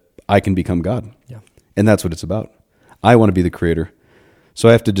feeling that I can become God. Yeah. And that's what it's about. I want to be the creator. So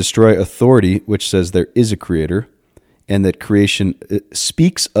I have to destroy authority, which says there is a creator, and that creation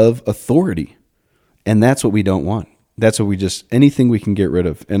speaks of authority. And that's what we don't want. That's what anything we can get rid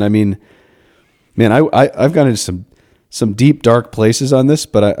of. And I mean, man, I've gone into some deep, dark places on this,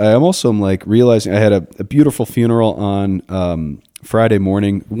 but I also am like realizing I had a beautiful funeral on Friday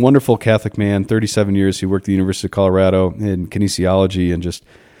morning. Wonderful Catholic man, 37 years. He worked at the University of Colorado in kinesiology and just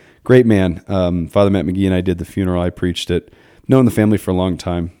great man. Father Matt McGee and I did the funeral. I preached it. Known the family for a long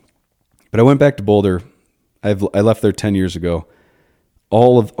time. But I went back to Boulder. I left there 10 years ago.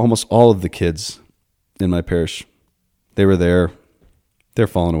 almost all of the kids in my parish, they were there. They're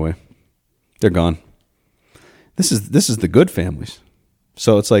falling away. They're gone. This is the good families.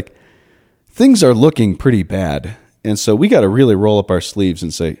 So it's like things are looking pretty bad. And so we got to really roll up our sleeves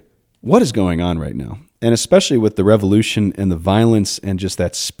and say, what is going on right now? And especially with the revolution and the violence and just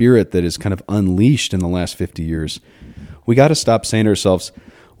that spirit that is kind of unleashed in the last 50 years, we got to stop saying to ourselves,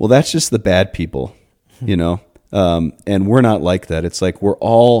 well, that's just the bad people, you know? And we're not like that. It's like we're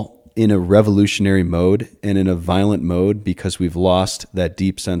all in a revolutionary mode and in a violent mode because we've lost that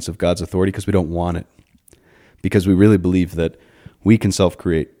deep sense of God's authority because we don't want it. Because we really believe that we can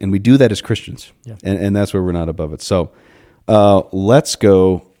self-create. And we do that as Christians. Yeah. And that's where we're not above it. So let's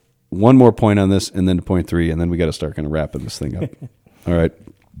go one more point on this and then to point 3, and then we got to start kind of wrapping this thing up. All right.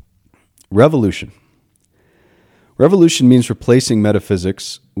 Revolution. Revolution means replacing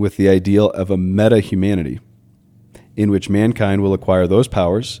metaphysics with the ideal of a meta-humanity in which mankind will acquire those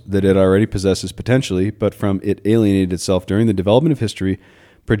powers that it already possesses potentially, but from it alienated itself during the development of history,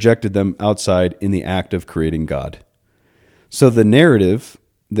 projected them outside in the act of creating God. So the narrative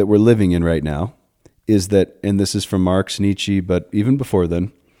that we're living in right now is that, and this is from Marx, Nietzsche, but even before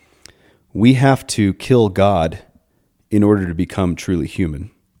then, we have to kill God in order to become truly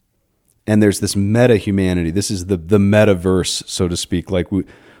human. And there's this meta-humanity. This is the metaverse, so to speak. Like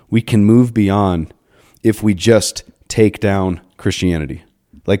we can move beyond if we just take down Christianity.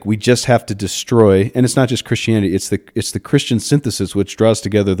 Like we just have to destroy, and it's not just Christianity, it's the Christian synthesis which draws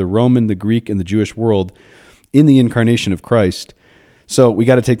together the Roman, the Greek, and the Jewish world in the incarnation of Christ. So we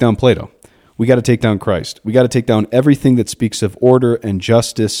got to take down Plato. We got to take down Christ. We got to take down everything that speaks of order and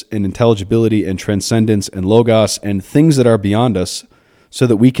justice and intelligibility and transcendence and logos and things that are beyond us so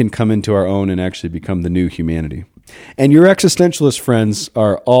that we can come into our own and actually become the new humanity. And your existentialist friends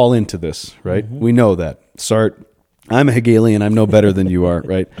are all into this, right? Mm-hmm. We know that. Sartre, I'm a Hegelian. I'm no better than you are,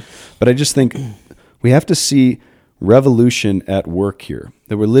 right? But I just think we have to see revolution at work here,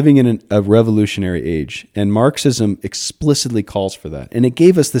 that we're living in a revolutionary age. And Marxism explicitly calls for that. And it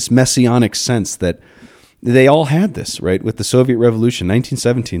gave us this messianic sense that they all had this, right? With the Soviet Revolution,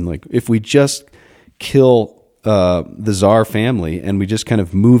 1917, like if we just kill the Tsar family and we just kind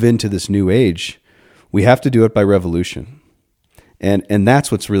of move into this new age, we have to do it by revolution. And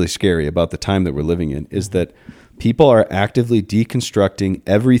that's what's really scary about the time that we're living in, is that people are actively deconstructing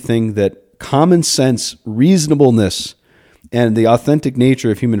everything that common sense, reasonableness, and the authentic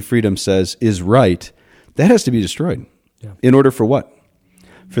nature of human freedom says is right. That has to be destroyed. Yeah. In order for what?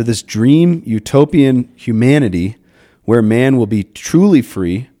 For this dream utopian humanity where man will be truly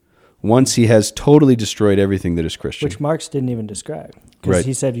free once he has totally destroyed everything that is Christian. Which Marx didn't even describe, because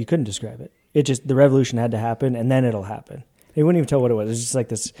he said you couldn't describe it. It just, the revolution had to happen, and then it'll happen. He wouldn't even tell what it was. It's just like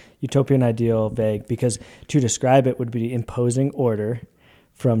this utopian ideal, vague, because to describe it would be imposing order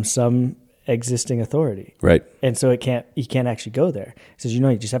from some existing authority. Right. And so you can't actually go there. He says,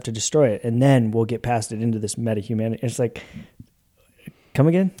 you just have to destroy it, and then we'll get past it into this meta-humanity. It's like, come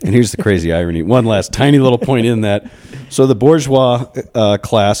again? And here's the crazy irony. One last tiny little point in that. So the bourgeois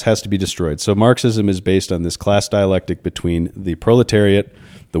class has to be destroyed. So Marxism is based on this class dialectic between the proletariat,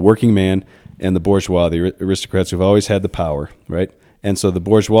 the working man, and the bourgeois, the aristocrats who've always had the power, right? And so the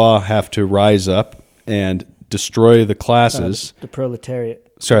bourgeois have to rise up and destroy the classes. The proletariat.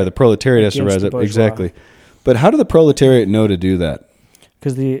 Sorry, the proletariat has to rise up. Exactly. But how do the proletariat know to do that?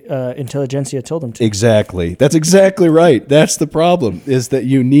 Because the intelligentsia told them to. Exactly. That's exactly right. That's the problem, is that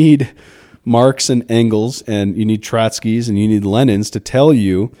you need Marx and Engels and you need Trotskys and you need Lenins to tell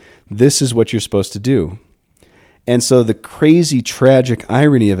you this is what you're supposed to do. And so the crazy, tragic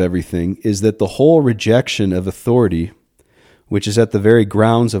irony of everything is that the whole rejection of authority, which is at the very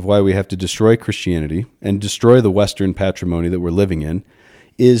grounds of why we have to destroy Christianity and destroy the Western patrimony that we're living in,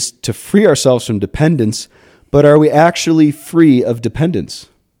 is to free ourselves from dependence. But are we actually free of dependence?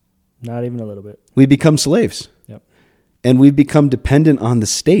 Not even a little bit. We become slaves. Yep. And we've become dependent on the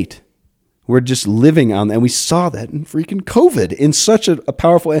state. We're just living on, and we saw that in freaking COVID in such a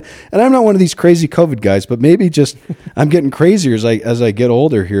powerful, and I'm not one of these crazy COVID guys, but maybe just I'm getting crazier as I get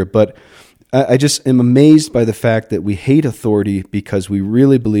older here. But I just am amazed by the fact that we hate authority because we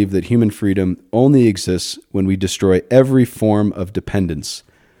really believe that human freedom only exists when we destroy every form of dependence.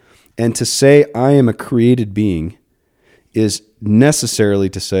 And to say I am a created being is necessarily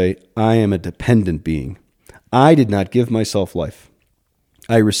to say I am a dependent being. I did not give myself life.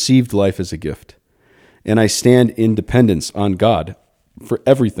 I received life as a gift. And I stand in dependence on God for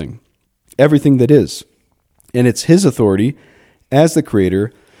everything that is. And it's His authority as the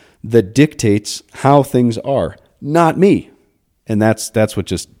Creator that dictates how things are, not me. And that's what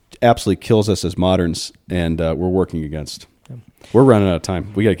just absolutely kills us as moderns, and we're working against. We're running out of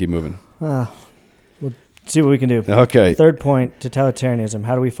time. We got to keep moving. We'll see what we can do. Okay. Third point, totalitarianism.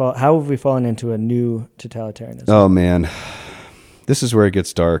 How have we fallen into a new totalitarianism? Oh, man. This is where it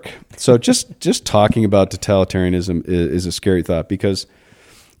gets dark. So just talking about totalitarianism is a scary thought because,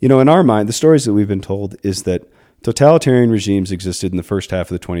 in our mind, the stories that we've been told is that totalitarian regimes existed in the first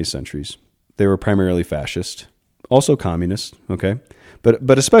half of the 20th centuries. They were primarily fascist, also communist, okay?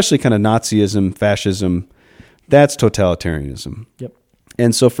 But especially kind of Nazism, fascism, that's totalitarianism. Yep.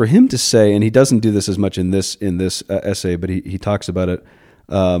 And so for him to say, and he doesn't do this as much in this essay, but he talks about it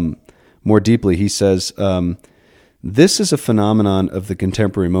more deeply. He says, this is a phenomenon of the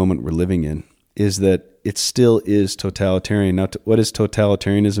contemporary moment we're living in, is that it still is totalitarian. Now, what is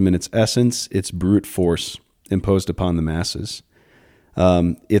totalitarianism in its essence? It's brute force imposed upon the masses.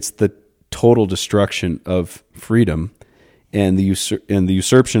 It's the total destruction of freedom and the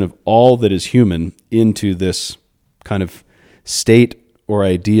usurpation of all that is human into this kind of state or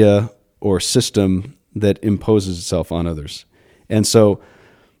idea or system that imposes itself on others. And so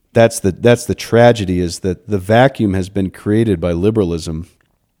that's the tragedy, is that the vacuum has been created by liberalism,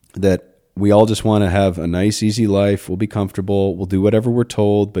 that we all just want to have a nice, easy life. We'll be comfortable. We'll do whatever we're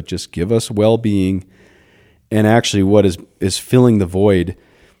told, but just give us well-being. And actually what is filling the void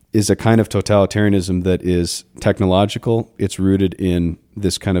is a kind of totalitarianism that is technological. It's rooted in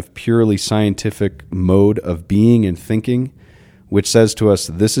this kind of purely scientific mode of being and thinking, which says to us,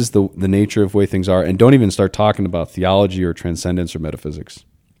 this is the nature of the way things are. And don't even start talking about theology or transcendence or metaphysics,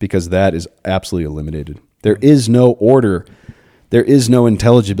 because that is absolutely eliminated. There is no order. There is no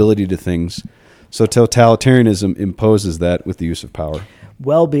intelligibility to things. So totalitarianism imposes that with the use of power.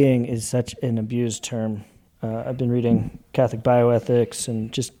 Well-being is such an abused term. I've been reading Catholic bioethics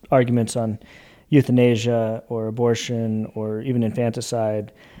and just arguments on euthanasia or abortion or even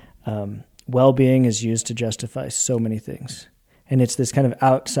infanticide. Well-being is used to justify so many things. And it's this kind of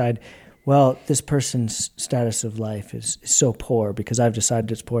outside, well, this person's status of life is so poor because I've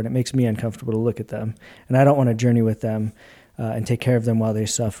decided it's poor, and it makes me uncomfortable to look at them. And I don't want to journey with them and take care of them while they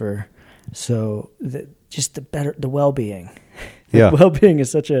suffer. So the well-being. Yeah. Well-being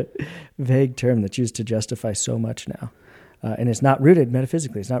is such a vague term that's used to justify so much now. And it's not rooted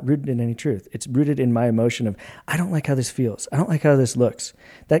metaphysically. It's not rooted in any truth. It's rooted in my emotion of, I don't like how this feels. I don't like how this looks.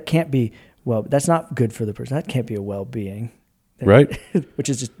 That can't be, that's not good for the person. That can't be a well-being. Right. Which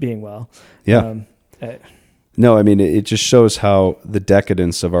is just being well. Yeah. No, I mean, it just shows how the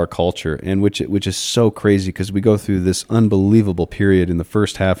decadence of our culture, and which is so crazy, because we go through this unbelievable period in the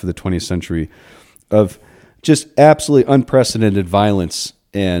first half of the 20th century of just absolutely unprecedented violence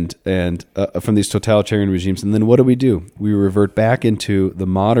and from these totalitarian regimes. And then what do? We revert back into the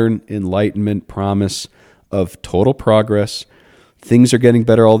modern Enlightenment promise of total progress. Things are getting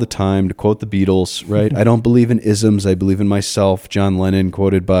better all the time, to quote the Beatles, right? I don't believe in isms. I believe in myself. John Lennon,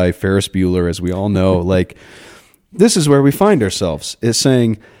 quoted by Ferris Bueller, as we all know. Like, this is where we find ourselves, is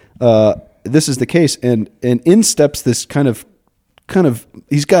saying this is the case. And in steps this kind of,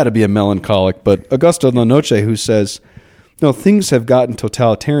 he's got to be a melancholic, but Augusto Del Noce, who says, no, things have gotten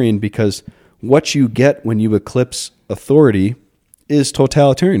totalitarian because what you get when you eclipse authority is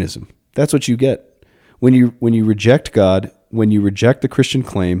totalitarianism. That's what you get. When you reject God, when you reject the Christian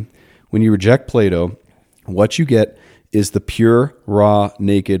claim, when you reject Plato, what you get is the pure, raw,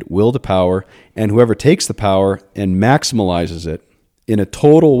 naked will to power, and whoever takes the power and maximalizes it in a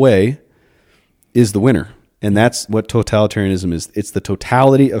total way is the winner. And that's what totalitarianism is. It's the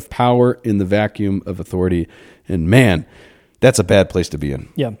totality of power in the vacuum of authority. And man, that's a bad place to be in.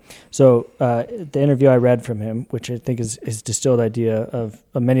 Yeah. So the interview I read from him, which I think is his distilled idea of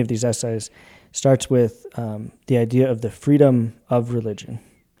many of these essays, starts with the idea of the freedom of religion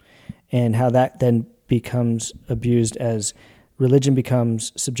and how that then becomes abused as religion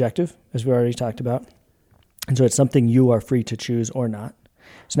becomes subjective, as we already talked about. And so it's something you are free to choose or not.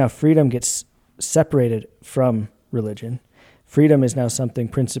 So now freedom gets separated from religion. Freedom is now something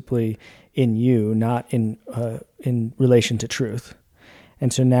principally in you, not in relation to truth.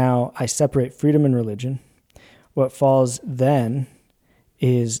 And so now I separate freedom and religion. What falls then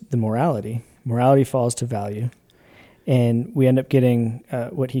is the morality. Morality falls to value, and we end up getting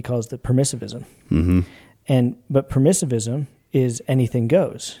what he calls the permissivism. Mm-hmm. But permissivism is anything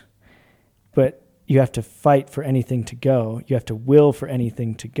goes. But you have to fight for anything to go. You have to will for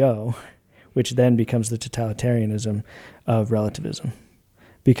anything to go, which then becomes the totalitarianism of relativism.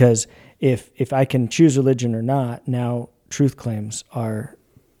 Because if I can choose religion or not, now truth claims are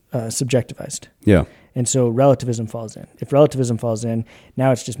subjectivized. Yeah. And so relativism falls in. If relativism falls in,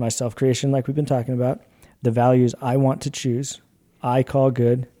 now it's just my self-creation like we've been talking about. The values I want to choose, I call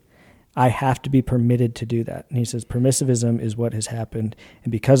good. I have to be permitted to do that. And he says permissivism is what has happened.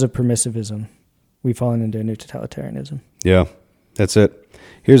 And because of permissivism, we've fallen into a new totalitarianism. Yeah, that's it.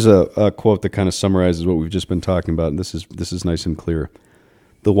 Here's a quote that kind of summarizes what we've just been talking about, and this is nice and clear.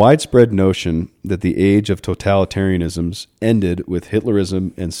 The widespread notion that the age of totalitarianisms ended with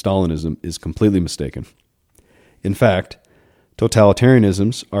Hitlerism and Stalinism is completely mistaken. In fact,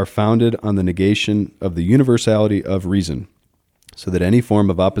 totalitarianisms are founded on the negation of the universality of reason, so that any form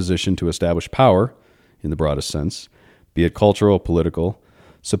of opposition to established power, in the broadest sense, be it cultural, political,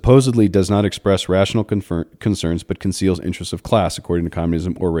 supposedly does not express rational concerns but conceals interests of class, according to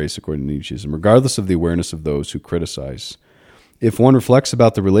communism, or race, according to Nietzscheism, regardless of the awareness of those who criticize. If one reflects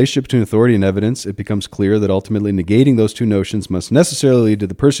about the relationship between authority and evidence, it becomes clear that ultimately negating those two notions must necessarily lead to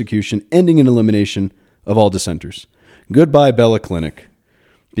the persecution, ending in elimination of all dissenters. Goodbye, Bella Clinic,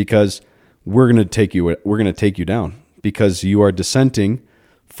 because we're going to take you down because you are dissenting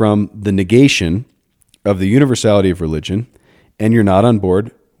from the negation of the universality of religion, and you're not on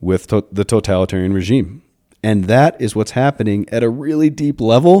board with the totalitarian regime. And that is what's happening at a really deep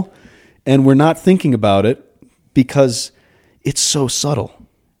level, and we're not thinking about it because it's so subtle.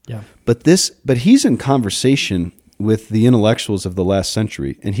 Yeah. But he's in conversation with the intellectuals of the last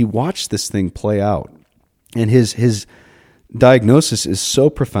century, and he watched this thing play out. And his diagnosis is so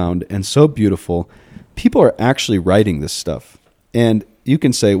profound and so beautiful. People are actually writing this stuff. And you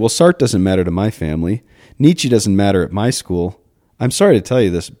can say, well, Sartre doesn't matter to my family. Nietzsche doesn't matter at my school. I'm sorry to tell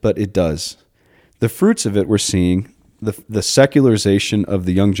you this, but it does. The fruits of it we're seeing, the secularization of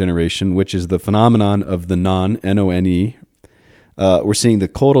the young generation, which is the phenomenon of the N-O-N-E. We're seeing the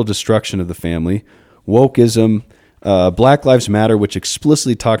total destruction of the family, wokeism, Black Lives Matter, which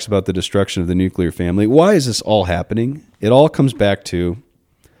explicitly talks about the destruction of the nuclear family. Why is this all happening? It all comes back to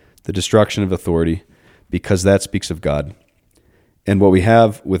the destruction of authority, because that speaks of God. And what we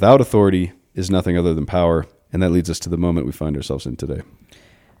have without authority is nothing other than power, and that leads us to the moment we find ourselves in today.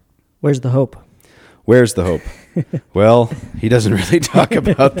 Where's the hope? Where's the hope? Well, he doesn't really talk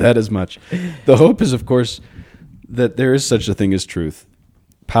about that as much. The hope is, of course, that there is such a thing as truth.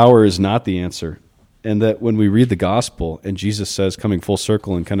 Power is not the answer. And that when we read the gospel and Jesus says, coming full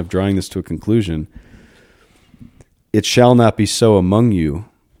circle and kind of drawing this to a conclusion, it shall not be so among you.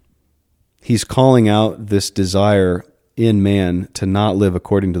 He's calling out this desire in man to not live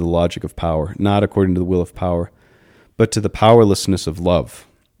according to the logic of power, not according to the will of power, but to the powerlessness of love.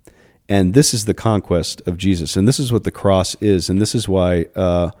 And this is the conquest of Jesus. And this is what the cross is. And this is why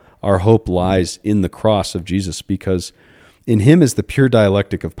our hope lies in the cross of Jesus, because in him is the pure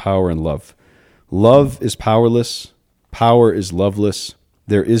dialectic of power and love. Love is powerless. Power is loveless.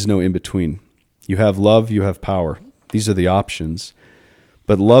 There is no in-between. You have love, you have power. These are the options.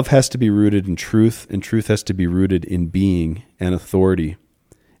 But love has to be rooted in truth, and truth has to be rooted in being and authority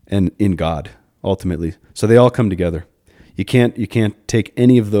and in God, ultimately. So they all come together. You can't take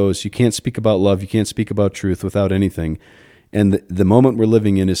any of those. You can't speak about love. You can't speak about truth without anything. And the moment we're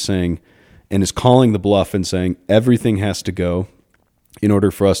living in is saying, and is calling the bluff and saying, everything has to go in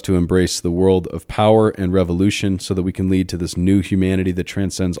order for us to embrace the world of power and revolution so that we can lead to this new humanity that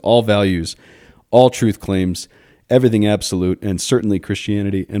transcends all values, all truth claims, everything absolute, and certainly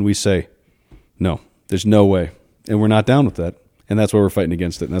Christianity. And we say, no, there's no way. And we're not down with that. And that's why we're fighting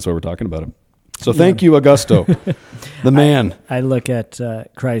against it. And that's why we're talking about it. So thank you, Augusto, the man. I look at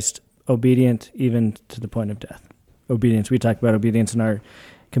Christ obedient even to the point of death. Obedience. We talked about obedience in our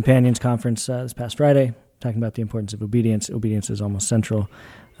Companions Conference this past Friday, talking about the importance of obedience. Obedience is almost central.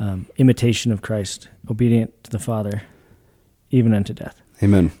 Imitation of Christ, obedient to the Father, even unto death.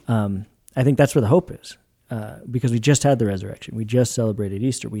 Amen. I think that's where the hope is, because we just had the resurrection. We just celebrated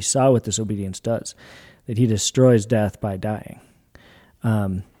Easter. We saw what this obedience does, that he destroys death by dying.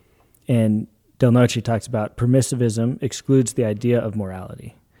 And Del Noce talks about permissivism excludes the idea of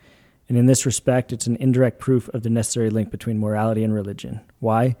morality. And in this respect, it's an indirect proof of the necessary link between morality and religion.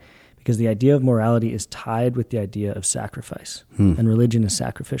 Why? Because the idea of morality is tied with the idea of sacrifice. And religion is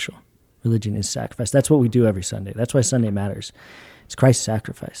sacrificial. Religion is sacrifice. That's what we do every Sunday. That's why Sunday matters. It's Christ's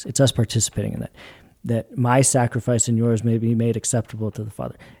sacrifice. It's us participating in that. That my sacrifice and yours may be made acceptable to the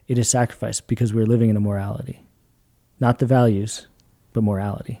Father. It is sacrifice because we're living in a morality. Not the values, but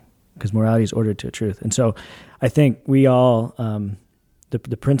morality. Because morality is ordered to a truth. And so I think we all,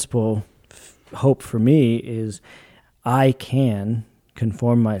 the principal hope for me is I can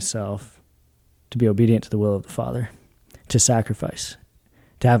conform myself to be obedient to the will of the Father, to sacrifice,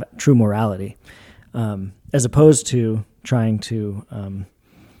 to have true morality, as opposed to trying to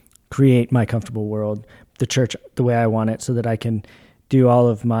create my comfortable world, the church the way I want it, so that I can do all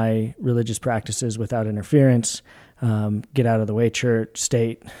of my religious practices without interference, get out of the way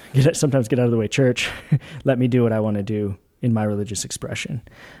sometimes get out of the way church, let me do what I want to do in my religious expression,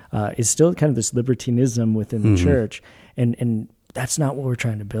 is still kind of this libertinism within the church. And that's not what we're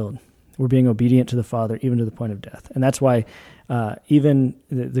trying to build. We're being obedient to the Father, even to the point of death. And that's why even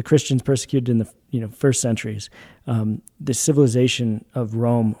the Christians persecuted in the first centuries, the civilization of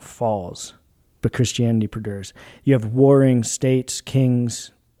Rome falls, but Christianity perdures. You have warring states,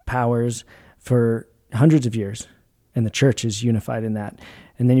 kings, powers for hundreds of years, and the church is unified in that.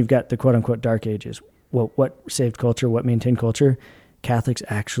 And then you've got the quote-unquote dark ages. Well, what saved culture? What maintained culture? Catholics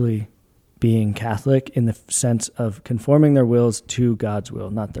actually being Catholic in the sense of conforming their wills to God's will,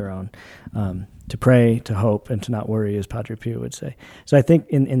 not their own. To pray, to hope, and to not worry, as Padre Pio would say. So I think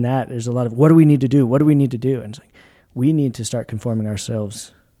in that, there's a lot of, what do we need to do? What do we need to do? And it's like, we need to start conforming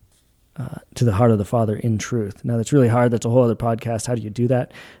ourselves to the heart of the Father in truth. Now, that's really hard. That's a whole other podcast. How do you do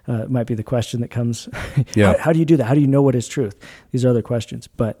that? It might be the question that comes. Yeah. How do you do that? How do you know what is truth? These are other questions.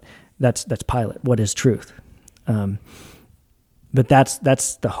 But that's Pilate. What is truth? But that's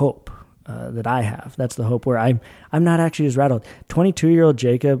the hope that I have. That's the hope where I'm not actually as rattled. 22-year-old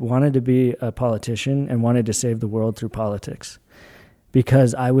Jacob wanted to be a politician and wanted to save the world through politics,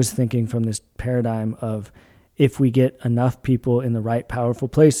 because I was thinking from this paradigm of, if we get enough people in the right powerful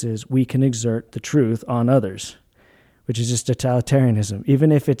places, we can exert the truth on others, which is just totalitarianism.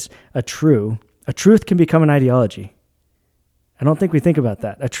 Even if it's a truth can become an ideology. I don't think we think about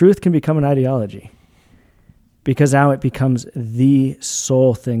that. A truth can become an ideology, because now it becomes the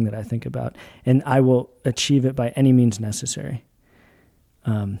sole thing that I think about, and I will achieve it by any means necessary.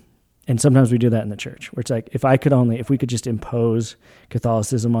 And sometimes we do that in the church, where it's like, if we could just impose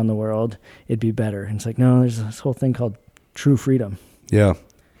Catholicism on the world, it'd be better. And it's like, no, there's this whole thing called true freedom. Yeah.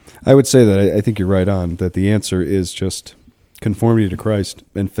 I would say that I think you're right on, that the answer is just conformity to Christ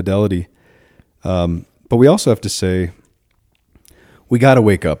and fidelity. But we also have to say, we got to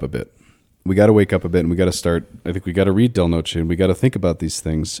wake up a bit. And we got to start, I think we got to read Del Noce, and we got to think about these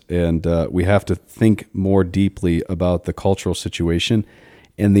things. And we have to think more deeply about the cultural situation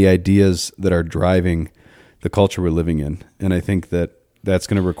and the ideas that are driving the culture we're living in. And I think that that's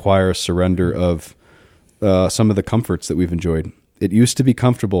going to require a surrender of some of the comforts that we've enjoyed. It used to be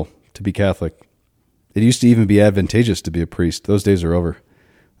comfortable to be Catholic. It used to even be advantageous to be a priest. Those days are over.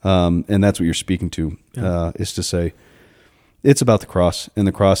 And that's what you're speaking to, is to say, it's about the cross, and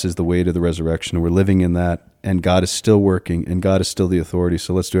the cross is the way to the resurrection. And we're living in that, and God is still working, and God is still the authority.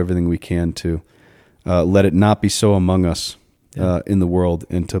 So let's do everything we can to let it not be so among us in the world,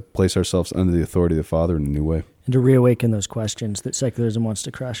 and to place ourselves under the authority of the Father in a new way. And to reawaken those questions that secularism wants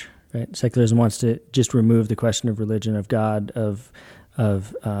to crush, right? Secularism wants to just remove the question of religion, of God,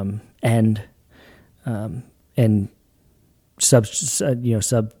 and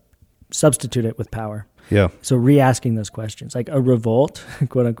substitute it with power. Yeah. So re-asking those questions, like a revolt,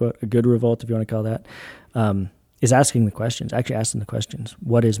 quote unquote, a good revolt, if you want to call that, is asking the questions, actually asking the questions.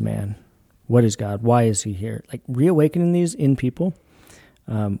 What is man? What is God? Why is he here? Like reawakening these in people,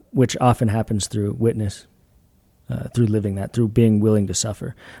 which often happens through witness, through living that, through being willing to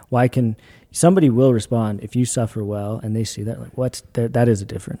suffer. Somebody will respond if you suffer well and they see that, like, that is a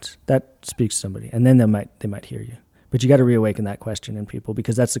difference. That speaks to somebody, and then they might hear you. But you got to reawaken that question in people,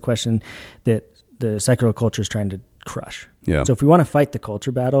 because that's the question that the secular culture is trying to crush. Yeah. So if we want to fight the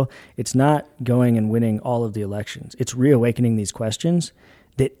culture battle, it's not going and winning all of the elections. It's reawakening these questions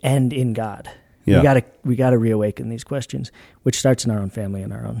that end in God. Yeah. We got to reawaken these questions, which starts in our own family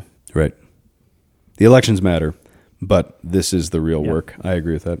and our own. Right. The elections matter, but this is the real work. I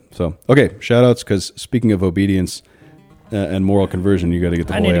agree with that. So, okay, shout outs, because speaking of obedience and moral conversion, you got to get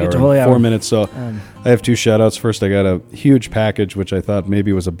the whole hour. 4 minutes. So I have 2 shout outs. First, I got a huge package, which I thought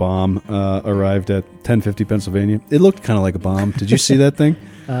maybe was a bomb, arrived at 1050 Pennsylvania. It looked kind of like a bomb. Did you see that thing?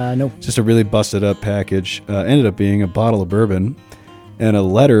 No. Just a really busted up package. Ended up being a bottle of bourbon and a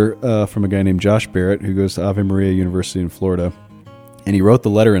letter from a guy named Josh Barrett, who goes to Ave Maria University in Florida. And he wrote the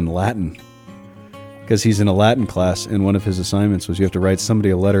letter in Latin, because he's in a Latin class, and one of his assignments was you have to write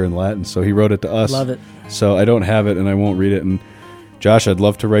somebody a letter in Latin. So he wrote it to us. Love it. So I don't have it, and I won't read it. And Josh, I'd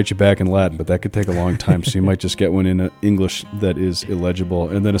love to write you back in Latin, but that could take a long time. So you might just get one in English that is illegible.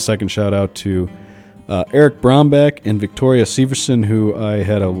 And then a second shout out to Eric Brombeck and Victoria Severson, who I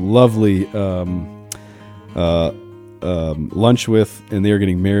had a lovely lunch with, and they are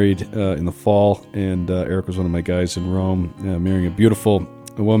getting married in the fall. And Eric was one of my guys in Rome, marrying a beautiful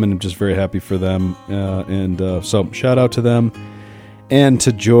woman. I'm just very happy for them. So shout out to them, and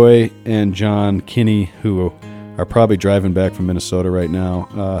to Joy and John Kinney, who are probably driving back from Minnesota right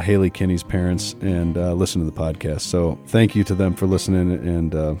now, Haley Kinney's parents, and listen to the podcast. So thank you to them for listening,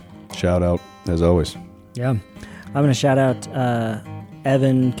 and shout out as always. Yeah. I'm going to shout out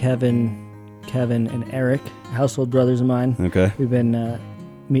Evan, Kevin, and Eric, household brothers of mine. Okay. We've been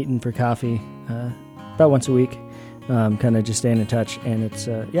meeting for coffee about once a week, kind of just staying in touch. And it's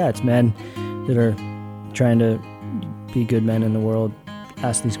men that are trying to be good men in the world,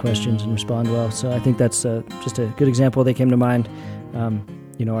 ask these questions and respond well. So I think that's just a good example. They came to mind.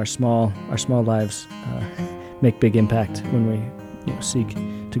 Our small lives make big impact when we seek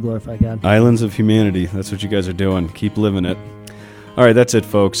to glorify God. Islands of humanity. That's what you guys are doing. Keep living it. All right, that's it,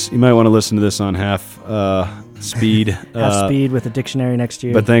 folks. You might want to listen to this on half speed. Half speed with a dictionary next to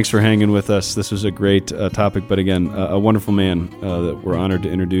you. But thanks for hanging with us. This was a great topic. But again, a wonderful man that we're honored to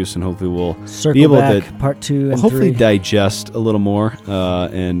introduce, and hopefully we'll be able to part 2 and hopefully 3. digest a little more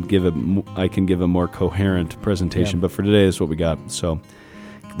and I can give a more coherent presentation. Yeah. But for today, this is what we got. So,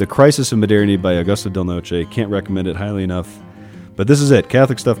 The Crisis of Modernity by Augusto Del Noce. Can't recommend it highly enough. But this is it.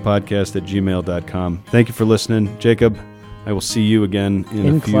 CatholicStuffPodcast@gmail.com. Thank you for listening. Jacob, I will see you again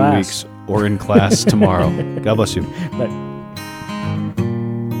in a few weeks or in class tomorrow. God bless you. Bye.